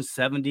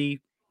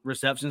 170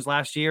 receptions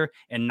last year,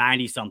 and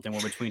 90 something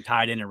were between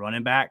tight end and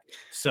running back.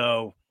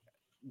 So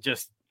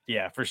just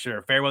for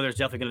sure, Fairweather is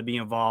definitely going to be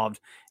involved,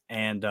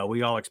 and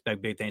we all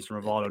expect big things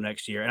from Rivaldo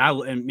next year.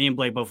 And me and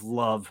Blake both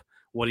love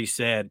what he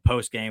said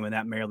post game in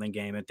that Maryland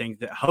game, and think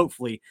that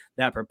hopefully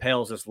that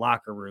propels this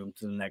locker room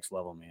to the next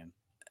level, man.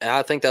 And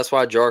I think that's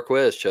why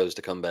Jarquez chose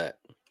to come back.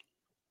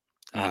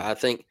 I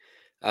think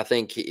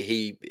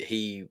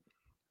he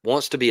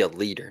wants to be a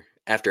leader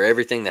after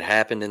everything that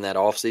happened in that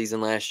offseason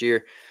last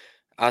year.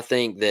 I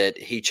think that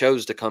he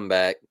chose to come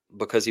back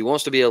because he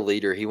wants to be a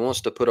leader. He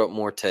wants to put up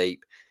more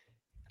tape.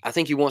 I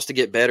think he wants to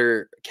get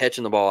better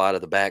catching the ball out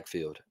of the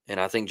backfield. And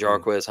I think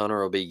Jarquez Hunter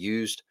will be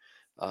used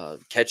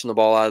catching the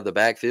ball out of the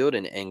backfield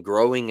and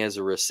growing as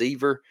a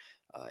receiver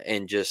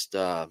and just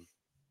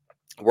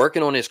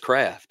working on his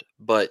craft.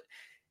 But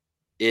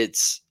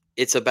it's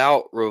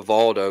about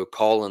Rivaldo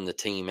calling the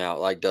team out,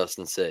 like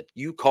Dustin said.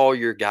 You call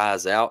your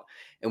guys out.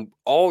 And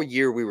all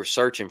year we were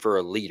searching for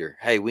a leader.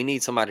 Hey, we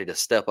need somebody to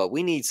step up.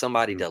 We need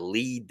somebody to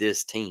lead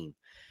this team.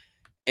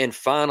 And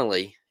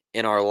finally,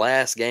 in our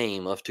last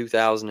game of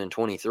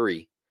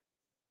 2023,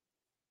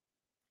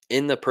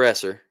 in the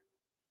presser,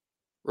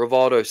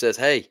 Rivaldo says,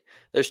 hey,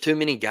 there's too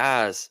many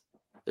guys.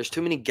 There's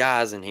too many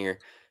guys in here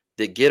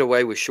that get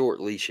away with short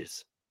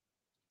leashes.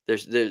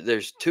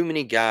 There's too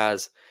many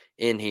guys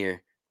in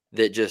here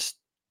that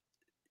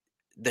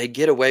they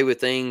get away with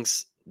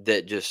things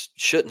that just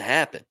shouldn't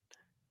happen.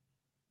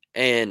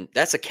 And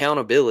that's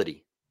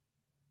accountability.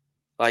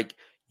 Like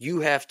you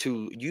have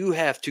to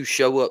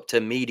show up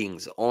to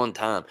meetings on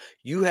time.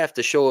 You have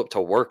to show up to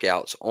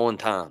workouts on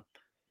time.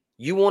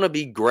 You want to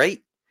be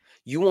great?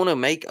 You want to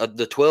make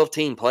the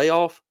 12-team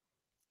playoff?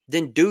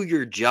 Then do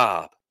your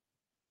job.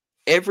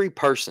 Every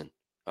person,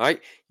 all right?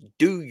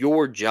 Do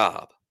your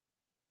job.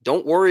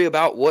 Don't worry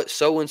about what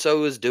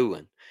so-and-so is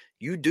doing.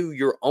 You do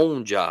your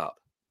own job.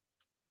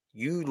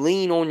 You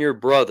lean on your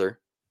brother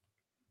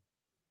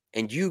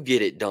and you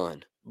get it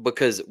done.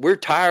 Because we're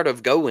tired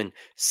of going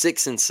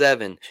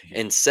 6-7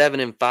 and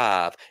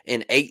 7-5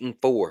 and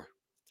 8-4.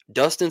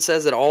 Dustin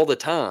says it all the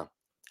time.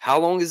 How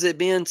long has it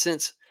been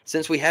since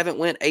we haven't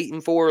went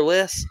 8-4 or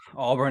less?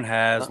 Auburn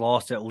has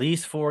lost at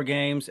least 4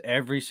 games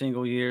every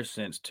single year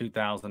since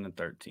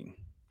 2013.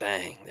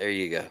 Bang, there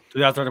you go.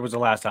 2013 was the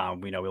last time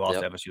we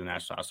lost to FSU in the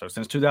national. So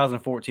since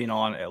 2014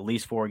 on, at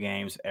least 4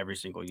 games every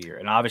single year,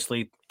 and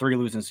obviously 3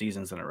 losing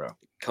seasons in a row.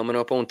 Coming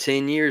up on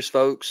 10 years,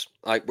 folks.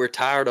 Like we're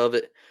tired of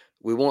it.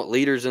 We want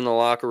leaders in the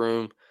locker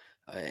room,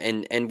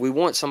 and we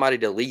want somebody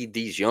to lead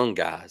these young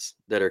guys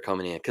that are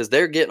coming in because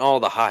they're getting all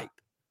the hype.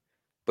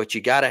 But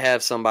you got to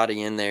have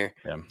somebody in there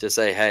to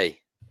say, hey,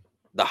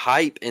 the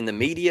hype in the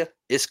media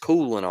is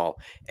cool and all.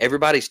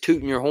 Everybody's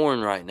tooting your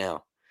horn right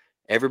now.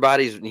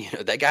 Everybody's,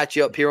 they got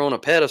you up here on a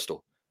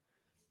pedestal.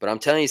 But I'm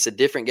telling you, it's a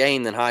different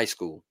game than high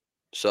school.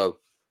 So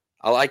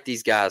I like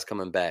these guys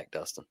coming back,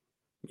 Dustin.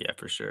 Yeah,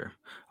 for sure.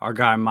 Our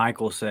guy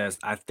Michael says,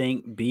 I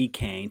think B.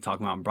 Kane,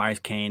 talking about Bryce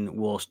Kane,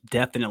 will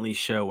definitely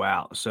show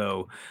out.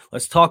 So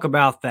let's talk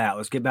about that.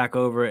 Let's get back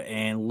over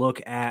and look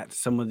at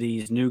some of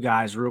these new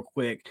guys real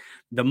quick.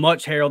 The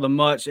much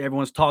heralded,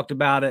 everyone's talked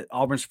about it.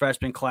 Auburn's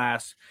freshman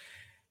class.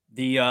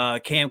 The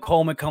Cam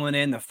Coleman coming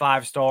in, the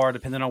 5-star,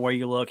 depending on where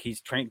you look. He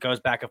goes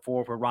back and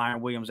forth with Ryan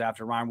Williams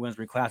after Ryan Williams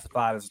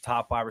reclassified as a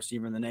top 5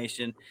 receiver in the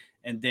nation.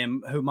 And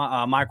then who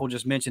Michael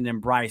just mentioned, in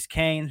Bryce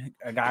Kane,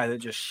 a guy that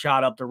just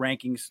shot up the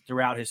rankings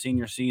throughout his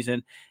senior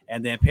season.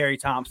 And then Perry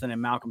Thompson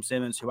and Malcolm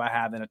Simmons, who I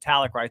have in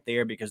italic right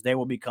there because they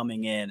will be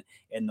coming in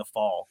the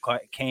fall.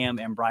 Cam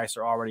and Bryce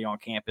are already on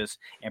campus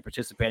and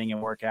participating in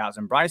workouts.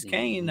 And Bryce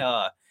Kane,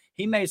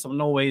 he made some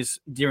noise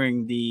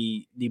during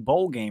the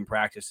bowl game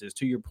practices,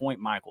 to your point,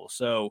 Michael.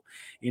 So,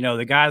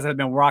 the guys that have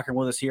been rocking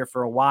with us here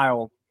for a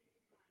while,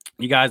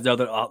 you guys know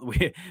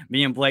that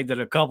me and Blake did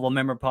a couple of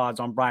member pods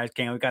on Bryce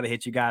Kane. We got to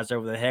hit you guys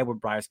over the head with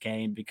Bryce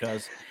Kane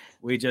because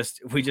we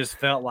just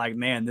felt like,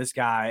 man, this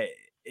guy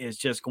is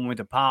just going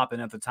to pop.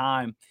 And at the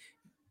time,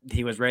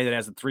 he was rated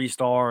as a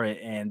 3-star,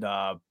 and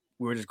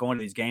we were just going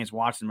to these games,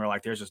 watching them. We're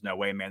like, there's just no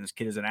way, man. This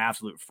kid is an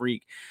absolute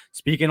freak.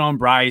 Speaking on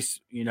Bryce,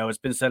 it's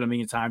been said a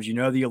million times,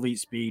 the elite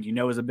speed,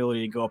 his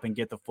ability to go up and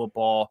get the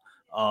football,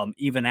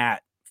 even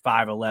at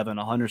 5'11",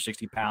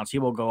 160 pounds. He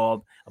will go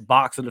up, a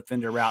box a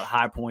defender route,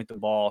 high point the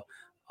ball.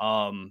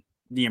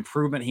 The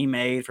improvement he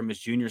made from his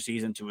junior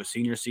season to his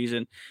senior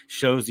season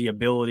shows the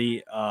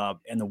ability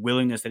and the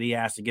willingness that he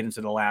has to get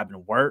into the lab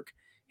and work.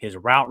 His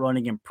route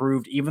running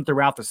improved even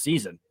throughout the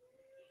season.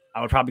 I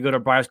would probably go to a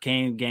Bryce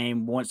Kane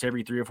game once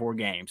every 3 or 4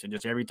 games. And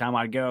just every time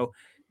I'd go,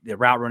 the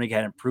route running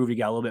had improved. He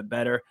got a little bit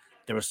better.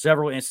 There were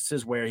several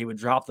instances where he would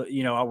drop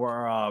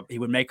where he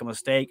would make a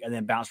mistake and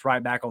then bounce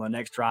right back on the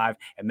next drive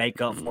and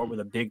make up for it with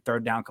a big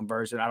third down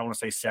conversion. I don't want to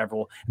say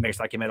several. It makes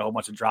like he made a whole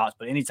bunch of drops,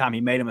 but anytime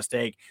he made a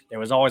mistake, there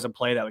was always a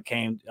play that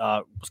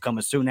was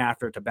coming soon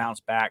after to bounce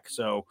back.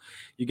 So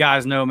you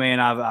guys know, man,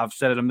 I've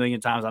said it a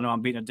million times. I know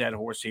I'm beating a dead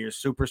horse here.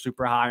 Super,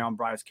 super high on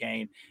Bryce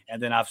Kane.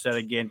 And then I've said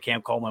again,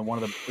 Cam Coleman,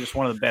 one of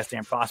the best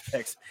damn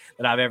prospects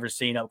that I've ever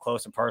seen up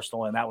close and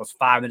personal. And that was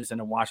 5 minutes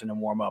into watching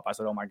him warm up. I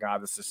said, oh my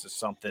God, this is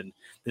something.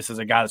 This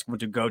is a guy that's going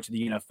to go to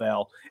the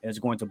NFL and is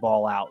going to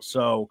ball out.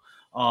 So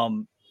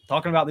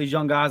talking about these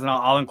young guys, and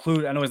I'll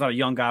include, I know he's not a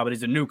young guy, but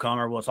he's a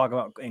newcomer.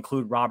 We'll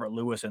include Robert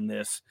Lewis in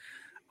this.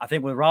 I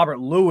think with Robert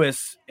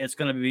Lewis, it's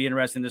going to be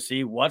interesting to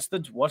see what's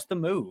the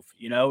move.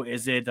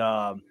 Is it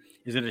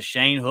a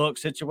Shane Hook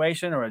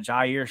situation or a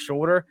Jair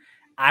Shorter?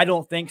 I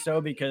don't think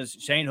so, because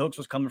Shane Hooks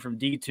was coming from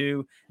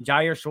D2.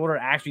 Jair Shorter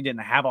actually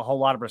didn't have a whole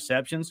lot of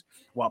receptions.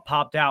 What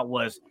popped out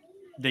was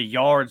the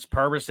yards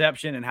per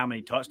reception and how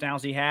many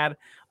touchdowns he had.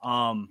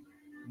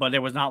 But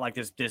there was not like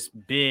this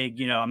big,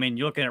 you're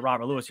looking at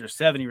Robert Lewis here,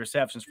 70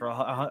 receptions for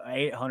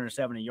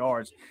 870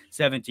 yards,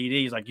 7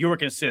 TDs. Like, you were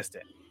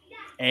consistent.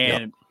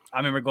 And yep. I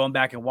remember going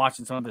back and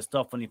watching some of his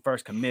stuff when he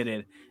first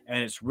committed,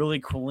 and it's really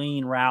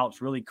clean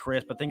routes, really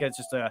crisp. I think it's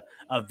just a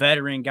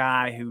veteran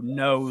guy who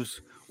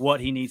knows what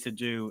he needs to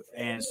do.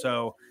 And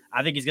so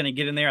I think he's going to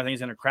get in there. I think he's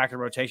going to crack the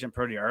rotation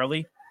pretty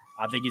early.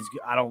 I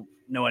don't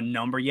know a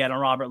number yet on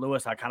Robert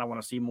Lewis. I kind of want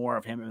to see more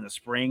of him in the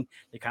spring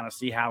to kind of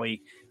see how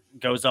he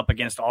goes up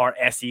against our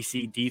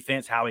SEC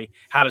defense. How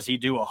does he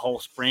do a whole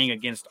spring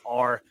against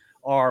our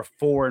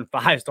 4 and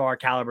 5 star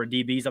caliber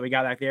DBs that we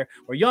got back there?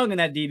 We're young in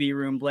that DB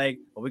room, Blake,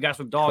 but we got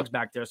some dogs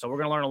back there. So we're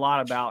going to learn a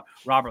lot about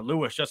Robert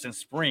Lewis just in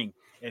spring.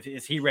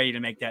 Is he ready to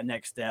make that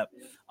next step?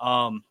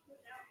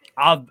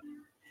 I've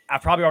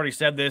probably already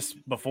said this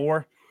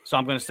before, so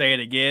I'm going to say it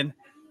again.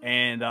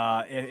 And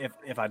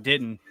if I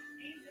didn't,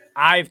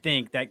 I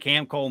think that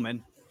Cam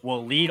Coleman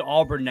will lead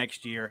Auburn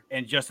next year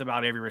in just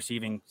about every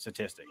receiving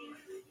statistic.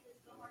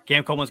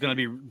 Cam Coleman's going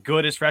to be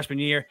good his freshman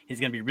year. He's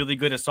going to be really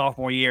good his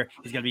sophomore year.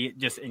 He's going to be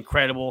just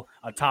incredible,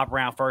 a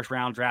first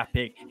round draft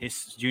pick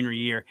his junior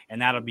year, and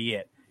that'll be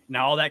it.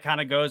 Now, all that kind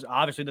of goes,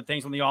 obviously the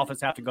things on the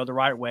offense have to go the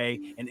right way,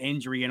 and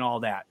injury and all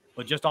that.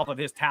 But just off of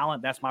his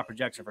talent, that's my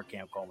projection for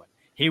Cam Coleman.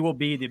 He will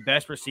be the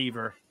best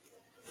receiver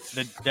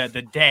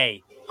the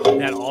day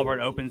that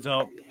Auburn opens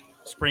up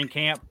spring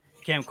camp.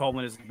 Cam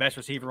Coleman is the best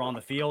receiver on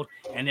the field,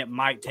 and it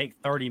might take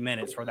 30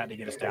 minutes for that to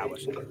get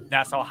established.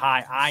 That's how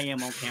high I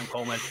am on Cam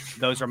Coleman.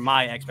 Those are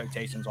my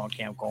expectations on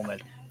Cam Coleman.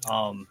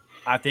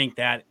 I think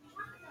that,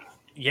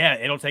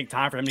 it'll take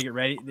time for him to get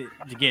ready,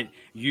 to get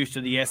used to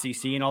the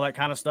SEC and all that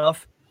kind of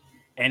stuff,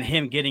 and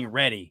him getting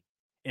ready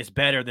is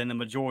better than the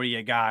majority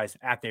of guys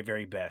at their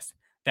very best.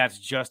 That's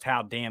just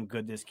how damn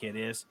good this kid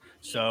is.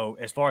 So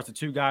as far as the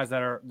 2 guys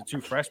that are the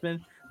 2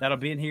 freshmen that'll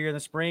be in here in the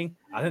spring,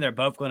 I think they're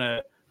both going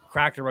to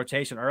crack the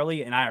rotation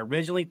early. And I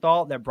originally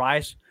thought that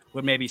Bryce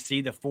would maybe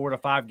see the 4 to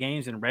 5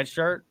 games in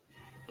redshirt,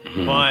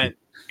 but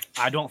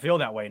I don't feel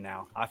that way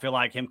now. I feel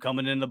like him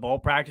coming in the bowl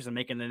practice and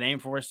making the name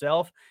for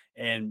himself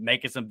and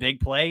making some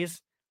big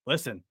plays.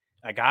 Listen,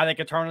 a guy that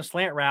can turn a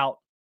slant route,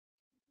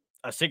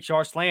 a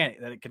 6-yard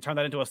slant, that can turn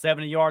that into a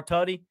 70-yard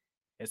tutty,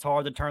 it's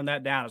hard to turn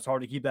that down. It's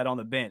hard to keep that on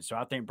the bench. So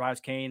I think Bryce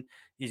Kane,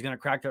 he's going to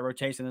crack that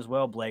rotation as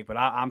well, Blake. But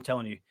I'm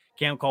telling you,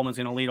 Cam Coleman's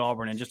going to lead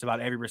Auburn in just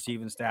about every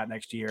receiving stat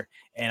next year,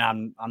 and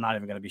I'm not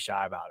even going to be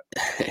shy about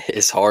it.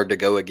 It's hard to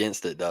go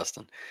against it,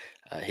 Dustin.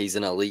 He's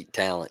an elite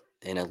talent,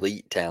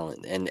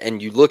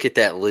 and you look at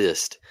that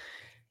list.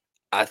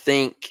 I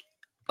think,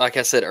 like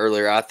I said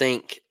earlier, I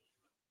think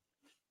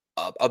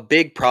a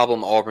big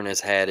problem Auburn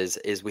has had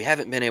is we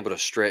haven't been able to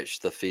stretch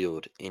the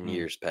field in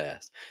years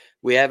past.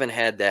 We haven't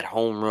had that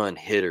home run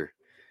hitter.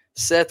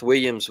 Seth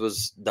Williams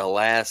was the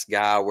last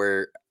guy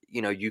where,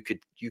 you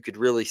could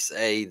really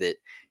say that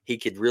he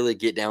could really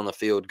get down the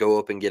field, go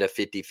up and get a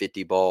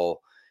 50-50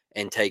 ball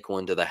and take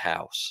one to the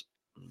house.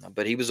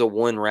 But he was a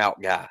one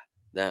route guy.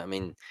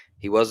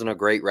 He wasn't a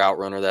great route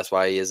runner. That's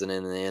why he isn't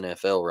in the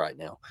NFL right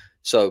now.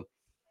 So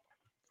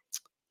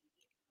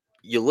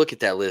you look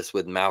at that list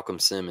with Malcolm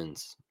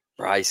Simmons,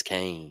 Bryce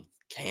Kane,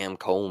 Cam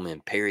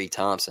Coleman, Perry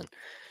Thompson.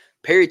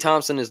 Perry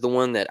Thompson is the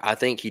one that I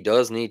think he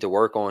does need to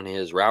work on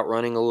his route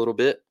running a little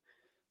bit.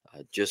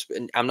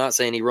 I'm not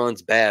saying he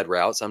runs bad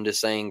routes. I'm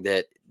just saying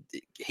that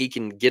he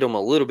can get them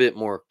a little bit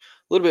more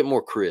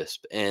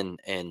crisp and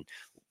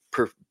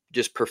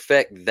just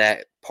perfect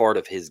that part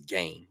of his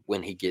game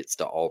when he gets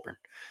to Auburn.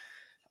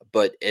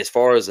 But as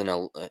far as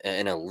an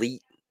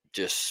elite,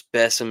 just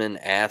specimen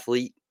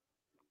athlete,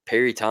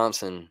 Perry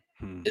Thompson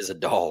is a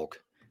dog.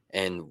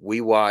 And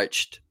we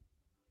watched,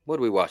 what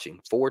are we watching?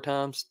 4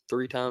 times,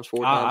 3 times,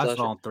 4 times I last year?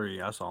 saw him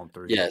 3. I saw him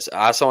 3. Yes,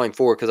 I saw him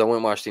 4 because I went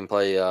and watched him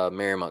play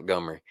Mary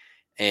Montgomery.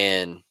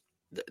 And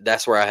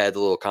that's where I had the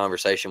little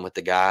conversation with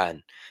the guy.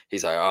 And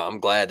he's like, oh, I'm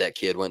glad that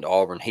kid went to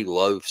Auburn. He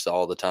loafs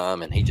all the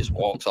time and he just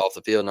walks off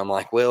the field. And I'm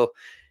like, well,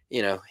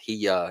 you know,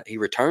 he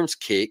returns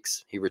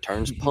kicks, he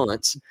returns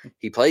punts,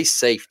 he plays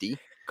safety,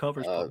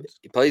 Covers punts.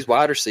 he plays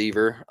wide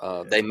receiver.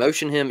 They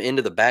motion him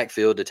into the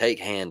backfield to take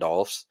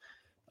handoffs.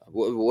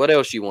 What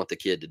else you want the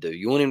kid to do?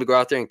 You want him to go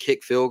out there and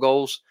kick field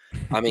goals?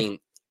 I mean,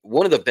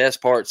 one of the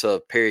best parts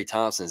of Perry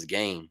Thompson's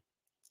game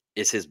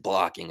is his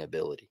blocking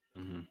ability.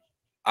 Mm-hmm.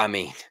 I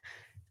mean,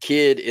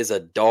 kid is a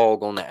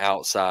dog on the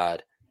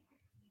outside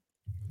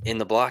in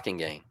the blocking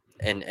game.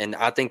 And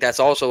I think that's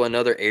also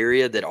another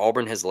area that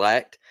Auburn has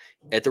lacked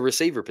at the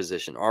receiver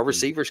position. Our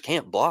receivers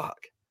can't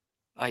block.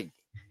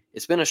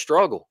 It's been a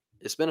struggle.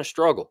 It's been a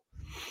struggle.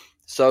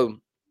 So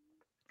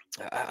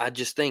I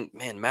just think,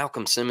 man,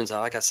 Malcolm Simmons,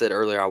 like I said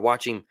earlier, I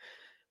watch him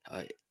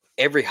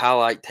every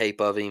highlight tape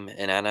of him.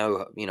 And I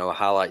know, you know, a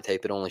highlight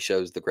tape, it only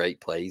shows the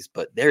great plays,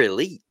 but they're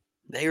elite.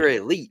 They are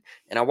elite.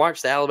 And I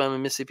watched the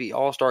Alabama-Mississippi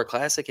All-Star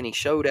Classic, and he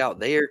showed out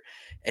there,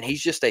 and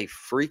he's just a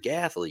freak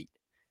athlete.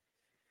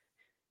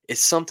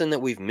 It's something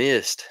that we've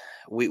missed.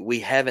 We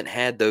haven't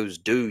had those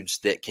dudes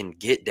that can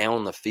get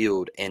down the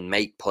field and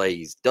make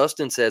plays.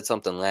 Dustin said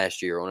something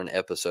last year on an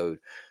episode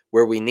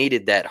where we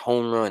needed that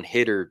home run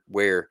hitter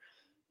where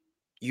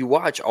you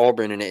watch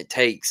Auburn and it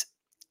takes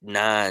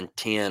 9,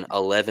 10,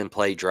 11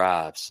 play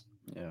drives.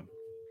 Yeah.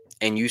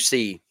 And you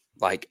see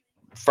like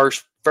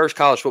first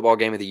college football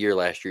game of the year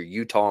last year,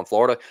 Utah and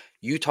Florida.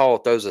 Utah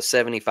throws a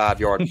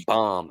 75-yard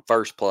bomb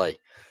first play.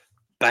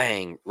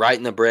 Bang, right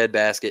in the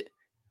breadbasket.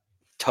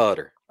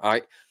 Tutter. All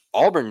right.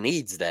 Auburn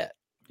needs that.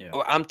 Yeah.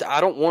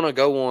 I don't want to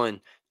go on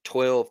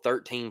 12,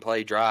 13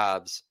 play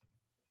drives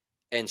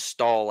and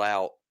stall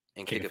out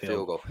and kick a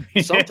field goal.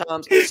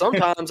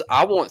 Sometimes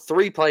I want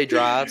 3 play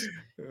drives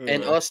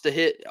and us to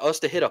hit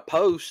a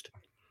post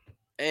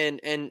and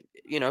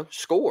you know,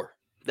 score.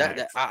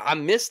 I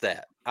miss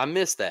that. I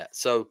miss that.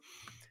 So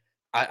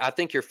I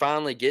think you're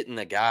finally getting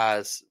the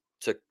guys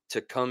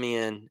to come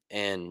in,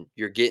 and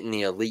you're getting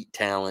the elite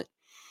talent.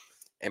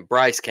 And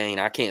Bryce Kane,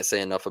 I can't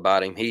say enough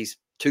about him. He's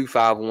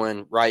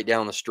 251 right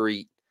down the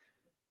street.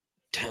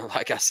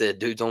 Like I said,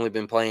 dude's only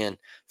been playing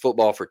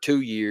football for 2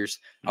 years.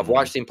 I've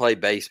watched him play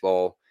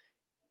baseball.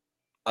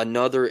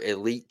 Another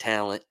elite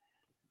talent.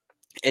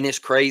 And it's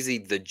crazy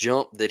the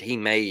jump that he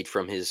made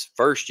from his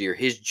first year,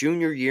 his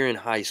junior year in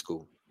high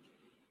school.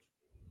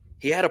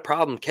 He had a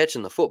problem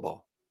catching the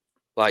football.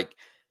 Like,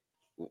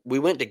 we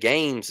went to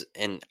games,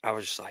 and I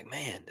was just like,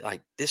 man,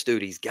 like, this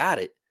dude, he's got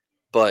it.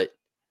 But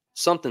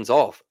something's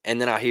off.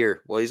 And then I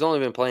hear, well, he's only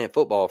been playing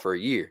football for a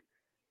year.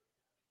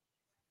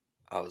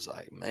 I was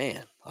like,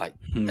 man, like,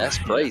 that's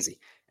crazy.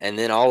 And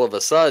then all of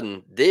a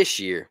sudden this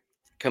year,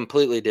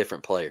 completely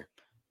different player.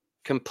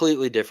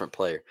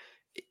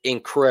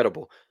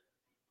 Incredible.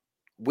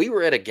 We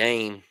were at a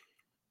game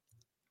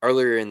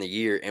earlier in the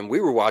year, and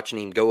we were watching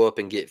him go up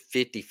and get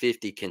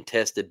 50-50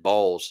 contested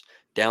balls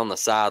down the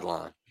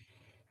sideline.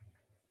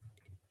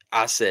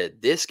 I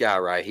said, this guy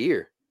right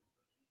here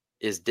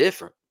is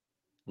different.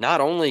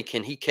 Not only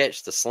can he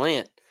catch the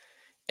slant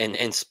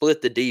and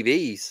split the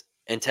DBs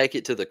and take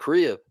it to the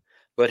crib,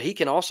 but he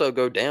can also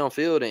go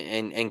downfield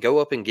and go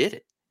up and get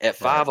it at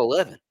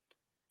 5'11".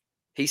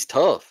 He's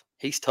tough.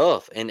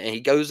 And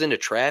he goes into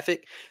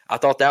traffic. I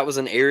thought that was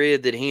an area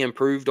that he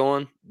improved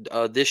on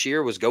this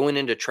year, was going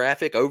into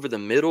traffic over the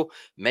middle,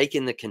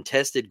 making the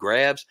contested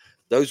grabs,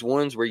 those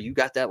ones where you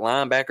got that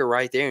linebacker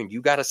right there and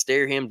you got to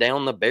stare him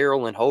down the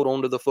barrel and hold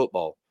on to the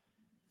football.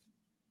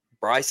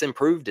 Bryce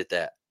improved at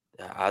that.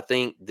 I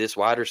think this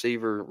wide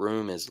receiver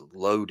room is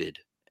loaded.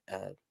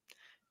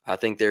 I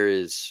think there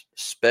is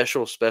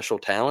special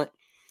talent.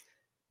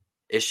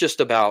 It's just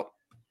about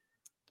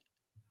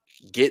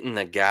getting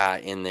the guy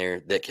in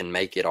there that can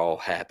make it all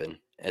happen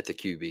at the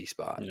QB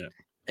spot. Yeah.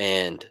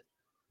 And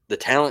the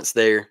talent's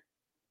there.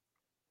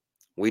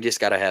 We just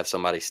got to have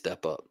somebody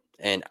step up.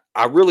 And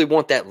I really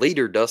want that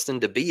leader, Dustin,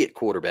 to be at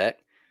quarterback,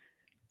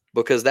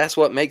 because that's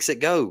what makes it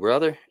go,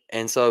 brother.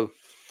 And so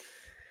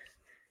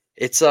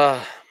it's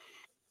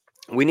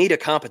we need a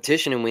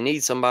competition, and we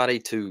need somebody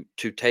to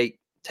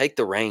take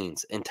the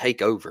reins and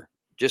take over.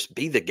 Just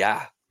be the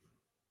guy.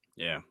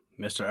 Yeah.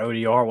 Mr.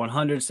 ODR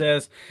 100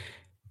 says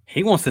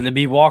he wants it to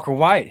be Walker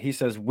White. He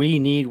says we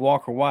need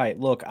Walker White.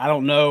 Look, I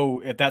don't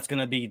know if that's going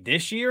to be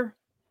this year.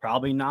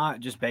 Probably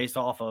not, just based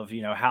off of,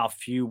 you know, how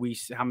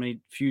many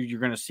few you're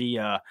going to see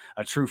a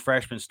true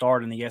freshman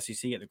start in the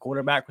SEC at the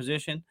quarterback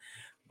position.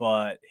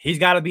 But he's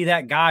got to be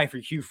that guy for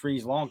Hugh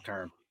Freeze long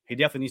term. He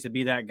definitely needs to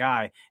be that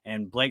guy.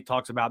 And Blake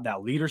talks about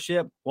that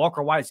leadership.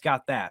 Walker White's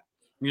got that.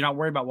 You're not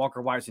worried about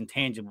Walker White's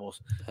intangibles.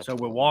 Absolutely. So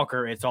with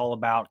Walker, it's all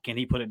about, can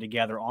he put it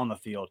together on the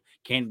field?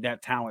 Can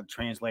that talent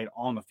translate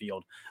on the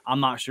field? I'm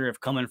not sure if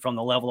coming from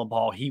the level of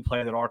ball he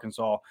played at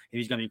Arkansas, if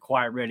he's going to be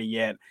quite ready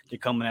yet to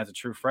come in as a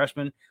true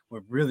freshman.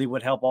 What really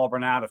would help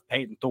Auburn out if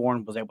Peyton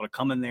Thorne was able to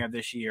come in there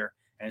this year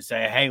and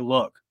say, hey,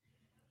 look,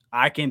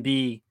 I can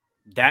be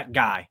that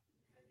guy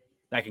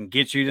that can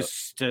get you to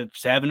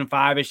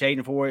 7-5-ish,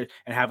 8-4,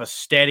 and have a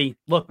steady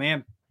look,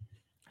 man.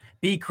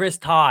 Be Chris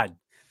Todd.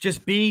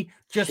 Just be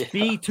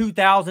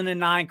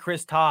 2009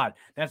 Chris Todd.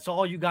 That's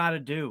all you got to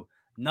do.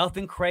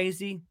 Nothing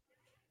crazy.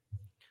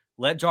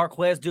 Let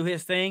Jarquez do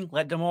his thing.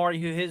 Let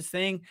Damari do his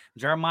thing.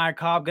 Jeremiah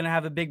Cobb going to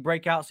have a big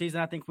breakout season,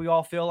 I think we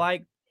all feel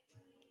like.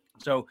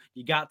 So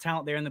you got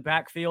talent there in the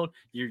backfield.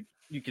 You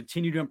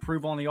continue to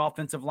improve on the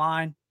offensive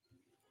line.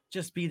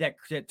 Just be that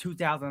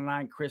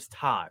 2009 Chris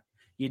Todd.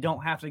 You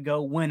don't have to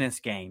go win us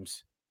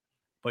games,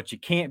 but you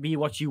can't be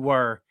what you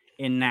were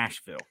in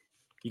Nashville.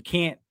 You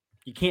can't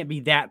be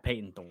that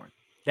Peyton Thorne.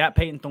 That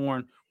Peyton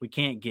Thorne we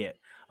can't get.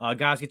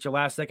 Guys, get your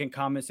last second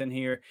comments in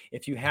here.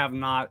 If you have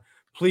not,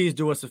 please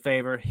do us a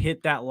favor.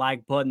 Hit that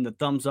like button. The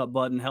thumbs up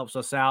button helps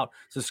us out.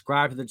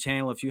 Subscribe to the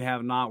channel if you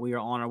have not. We are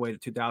on our way to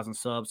 2,000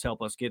 subs.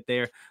 Help us get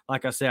there.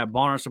 Like I said,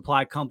 Barner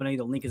Supply Company.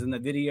 The link is in the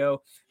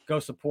video. Go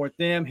support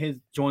them.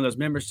 Join those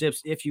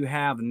memberships if you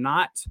have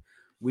not.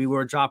 We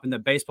were dropping the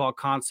baseball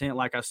content,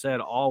 like I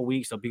said, all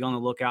week, so be on the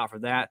lookout for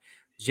that.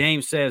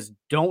 James says,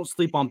 don't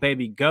sleep on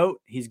Baby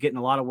Goat. He's getting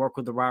a lot of work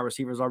with the wide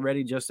receivers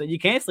already. Just that you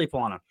can't sleep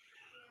on him.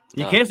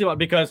 You can't sleep on him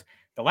because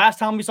the last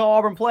time we saw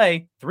Auburn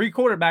play, 3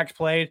 quarterbacks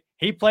played.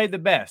 He played the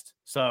best.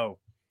 So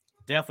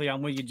definitely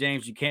I'm with you,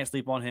 James. You can't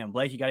sleep on him.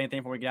 Blake, you got anything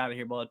before we get out of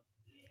here, bud?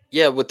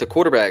 Yeah, with the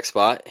quarterback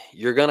spot,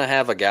 you're going to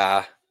have a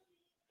guy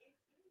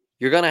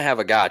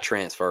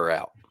transfer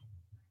out.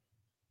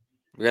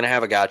 You're going to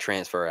have a guy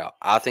transfer out.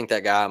 I think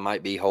that guy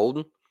might be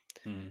Holden.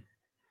 Mm-hmm.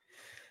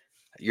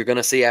 You're going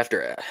to see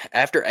after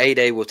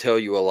A-Day will tell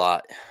you a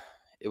lot.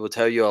 It will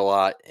tell you a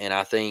lot, and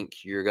I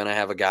think you're going to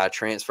have a guy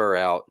transfer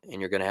out, and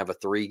you're going to have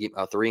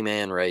a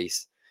three-man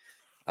race.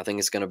 I think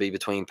it's going to be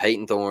between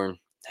Peyton Thorne,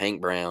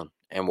 Hank Brown,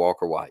 and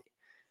Walker White.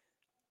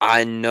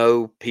 I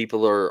know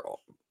people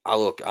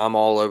I'm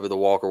all over the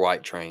Walker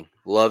White train.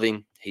 Love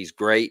him. He's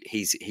great.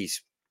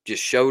 He's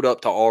just showed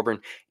up to Auburn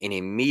and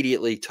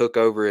immediately took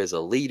over as a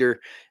leader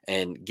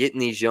and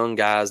getting these young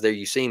guys there.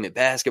 You see him at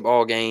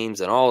basketball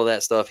games and all of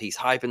that stuff. He's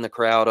hyping the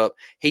crowd up.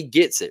 He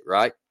gets it,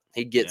 right?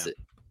 He gets it.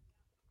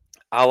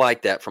 I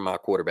like that from my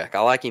quarterback. I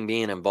like him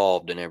being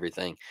involved in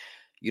everything.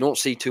 You don't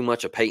see too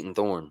much of Peyton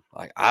Thorne.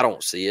 Like, I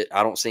don't see it.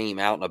 I don't see him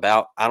out and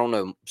about. I don't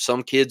know.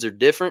 Some kids are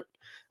different.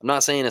 I'm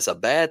not saying it's a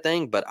bad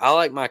thing, but I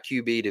like my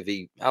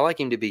QB I like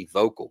him to be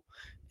vocal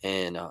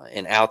and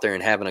out there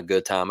and having a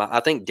good time. I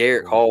think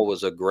Derek Hall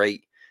was a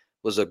great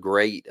guy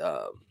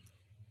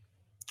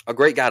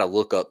to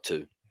look up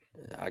to.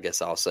 I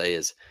guess I'll say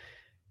is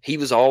he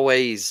was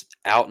always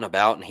out and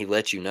about, and he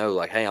let you know,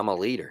 like, hey, I'm a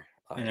leader.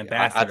 An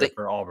ambassador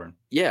for Auburn.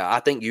 Yeah,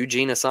 I think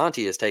Eugene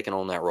Asante has taken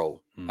on that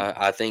role.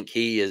 I think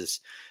he has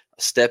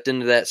stepped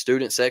into that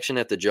student section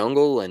at the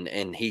Jungle,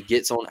 and he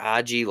gets on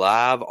IG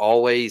Live,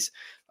 always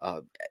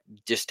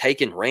just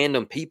taking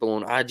random people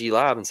on IG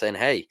Live and saying,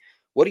 hey,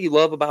 what do you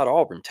love about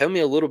Auburn? Tell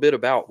me a little bit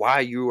about why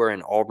you are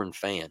an Auburn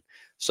fan.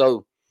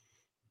 So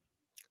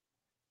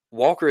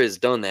Walker has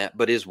done that,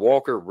 but is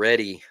Walker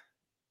ready?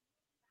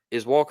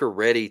 Is Walker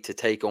ready to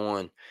take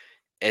on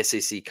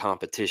SEC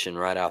competition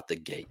right out the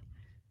gate?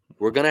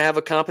 We're going to have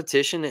a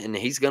competition, and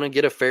he's going to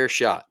get a fair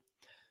shot.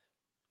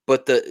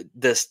 But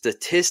the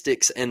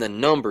statistics and the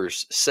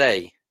numbers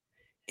say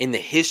in the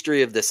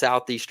history of the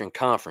Southeastern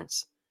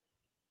Conference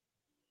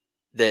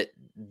that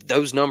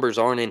those numbers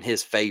aren't in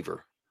his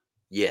favor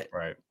yet.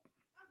 Right.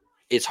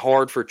 It's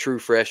hard for true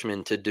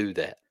freshmen to do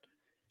that.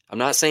 I'm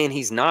not saying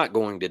he's not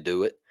going to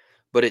do it,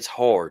 but it's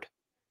hard.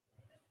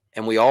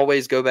 And we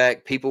always go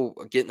back, people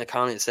get in the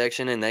comment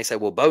section and they say,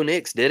 well, Bo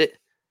Nix did it.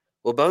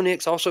 Well, Bo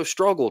Nix also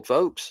struggled,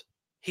 folks.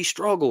 He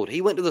struggled.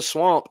 He went to the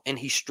swamp and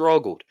he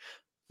struggled.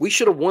 We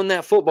should have won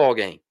that football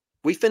game.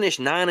 We finished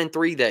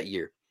 9-3 that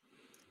year.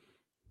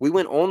 We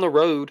went on the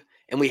road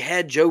and we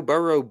had Joe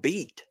Burrow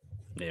beat.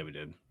 Yeah, we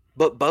did.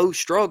 But Bo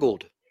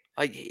struggled.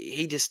 Like,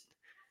 he just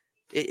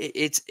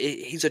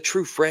he's a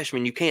true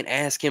freshman. You can't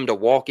ask him to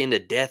walk into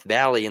Death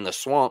Valley in the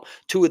swamp,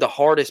 2 of the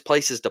hardest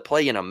places to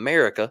play in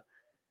America,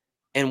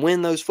 and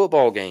win those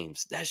football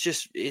games. That's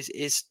just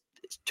it's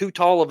too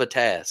tall of a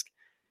task.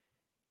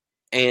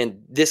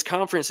 And this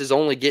conference is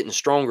only getting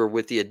stronger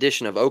with the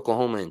addition of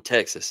Oklahoma and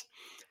Texas.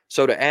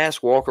 So to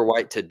ask Walker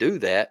White to do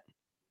that,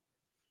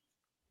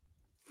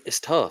 it's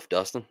tough,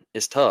 Dustin.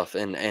 It's tough.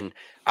 And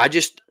I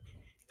just,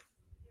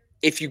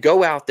 if you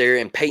go out there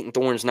and Peyton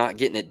Thorne's not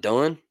getting it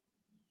done,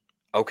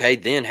 okay,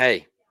 then,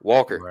 hey,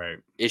 Walker, right,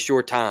 it's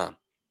your time.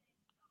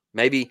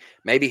 Maybe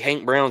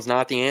Hank Brown's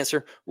not the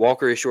answer.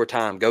 Walker, it's your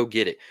time. Go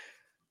get it.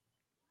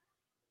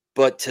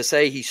 But to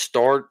say he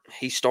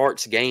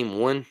starts game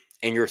 1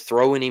 and you're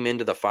throwing him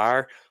into the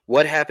fire,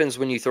 what happens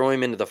when you throw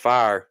him into the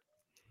fire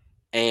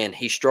and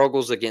he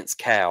struggles against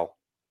Cal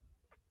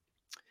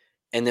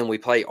and then we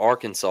play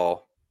Arkansas,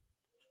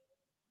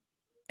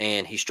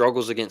 and he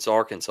struggles against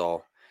Arkansas,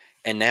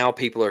 and now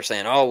people are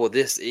saying, "Oh, well,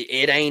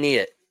 it ain't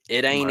it.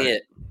 It ain't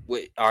Right.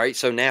 it." All right,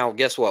 so now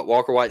guess what?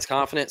 Walker White's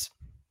confidence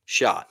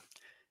shot,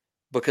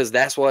 because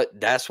that's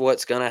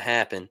what's going to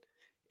happen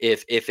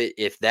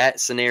if that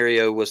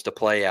scenario was to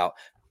play out.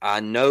 I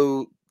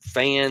know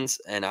fans,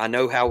 and I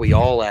know how we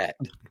all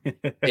act.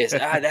 It's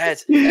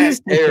that's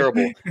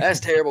terrible. That's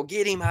terrible.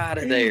 Get him out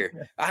of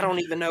there. I don't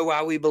even know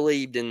why we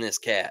believed in this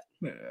cat.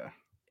 Yeah.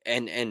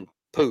 And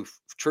poof,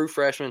 true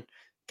freshman,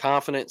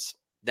 confidence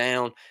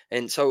down.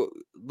 And so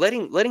let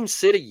him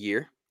sit a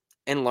year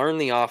and learn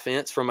the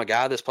offense from a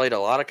guy that's played a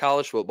lot of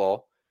college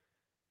football.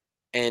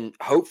 And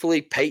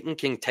hopefully Peyton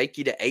can take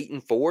you to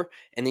 8-4,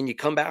 and then you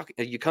come back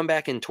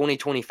in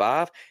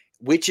 2025,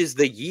 which is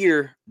the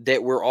year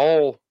that we're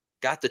all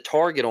got the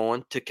target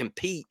on to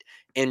compete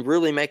and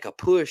really make a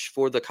push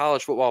for the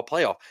college football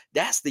playoff.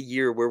 That's the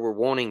year where we're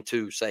wanting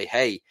to say,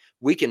 hey,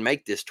 we can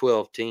make this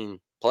 12-team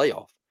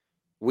playoff.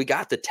 We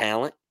got the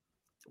talent.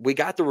 We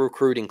got the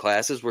recruiting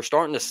classes. We're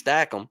starting to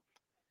stack them.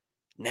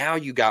 Now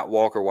you got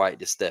Walker White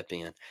to step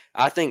in.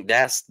 I think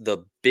that's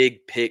the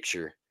big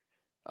picture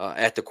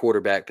at the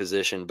quarterback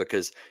position,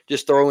 because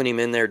just throwing him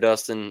in there,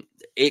 Dustin,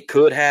 it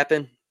could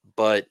happen,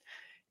 but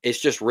it's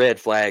just red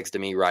flags to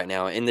me right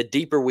now. And the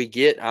deeper we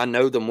get, I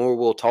know the more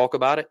we'll talk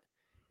about it,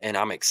 and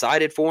I'm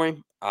excited for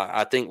him.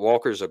 I think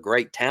Walker's a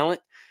great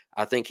talent.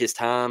 I think his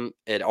time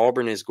at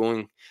Auburn is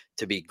going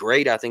to be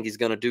great. I think he's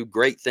going to do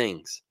great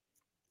things.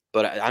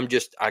 But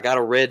I got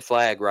a red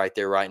flag right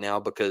there right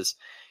now, because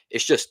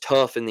it's just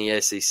tough in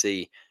the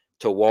SEC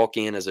to walk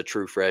in as a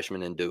true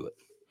freshman and do it.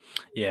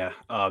 Yeah,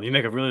 you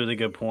make a really, really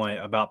good point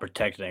about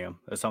protecting him.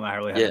 That's something I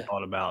really haven't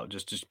thought about.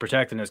 Just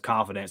protecting his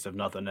confidence, if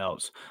nothing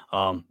else.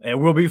 It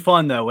will be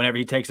fun though whenever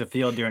he takes the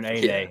field during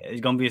A-Day. It's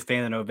going to be a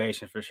standing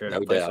ovation for sure.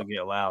 That place will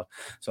get loud.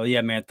 So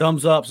yeah, man,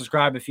 thumbs up,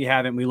 subscribe if you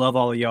haven't. We love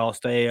all of y'all.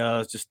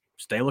 Just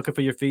stay looking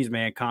for your feeds,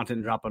 man.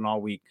 Content dropping all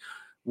week.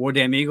 War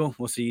Damn Eagle.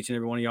 We'll see each and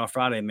every one of y'all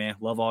Friday, man.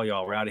 Love all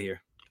y'all. We're out of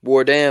here.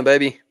 War Damn,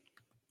 baby.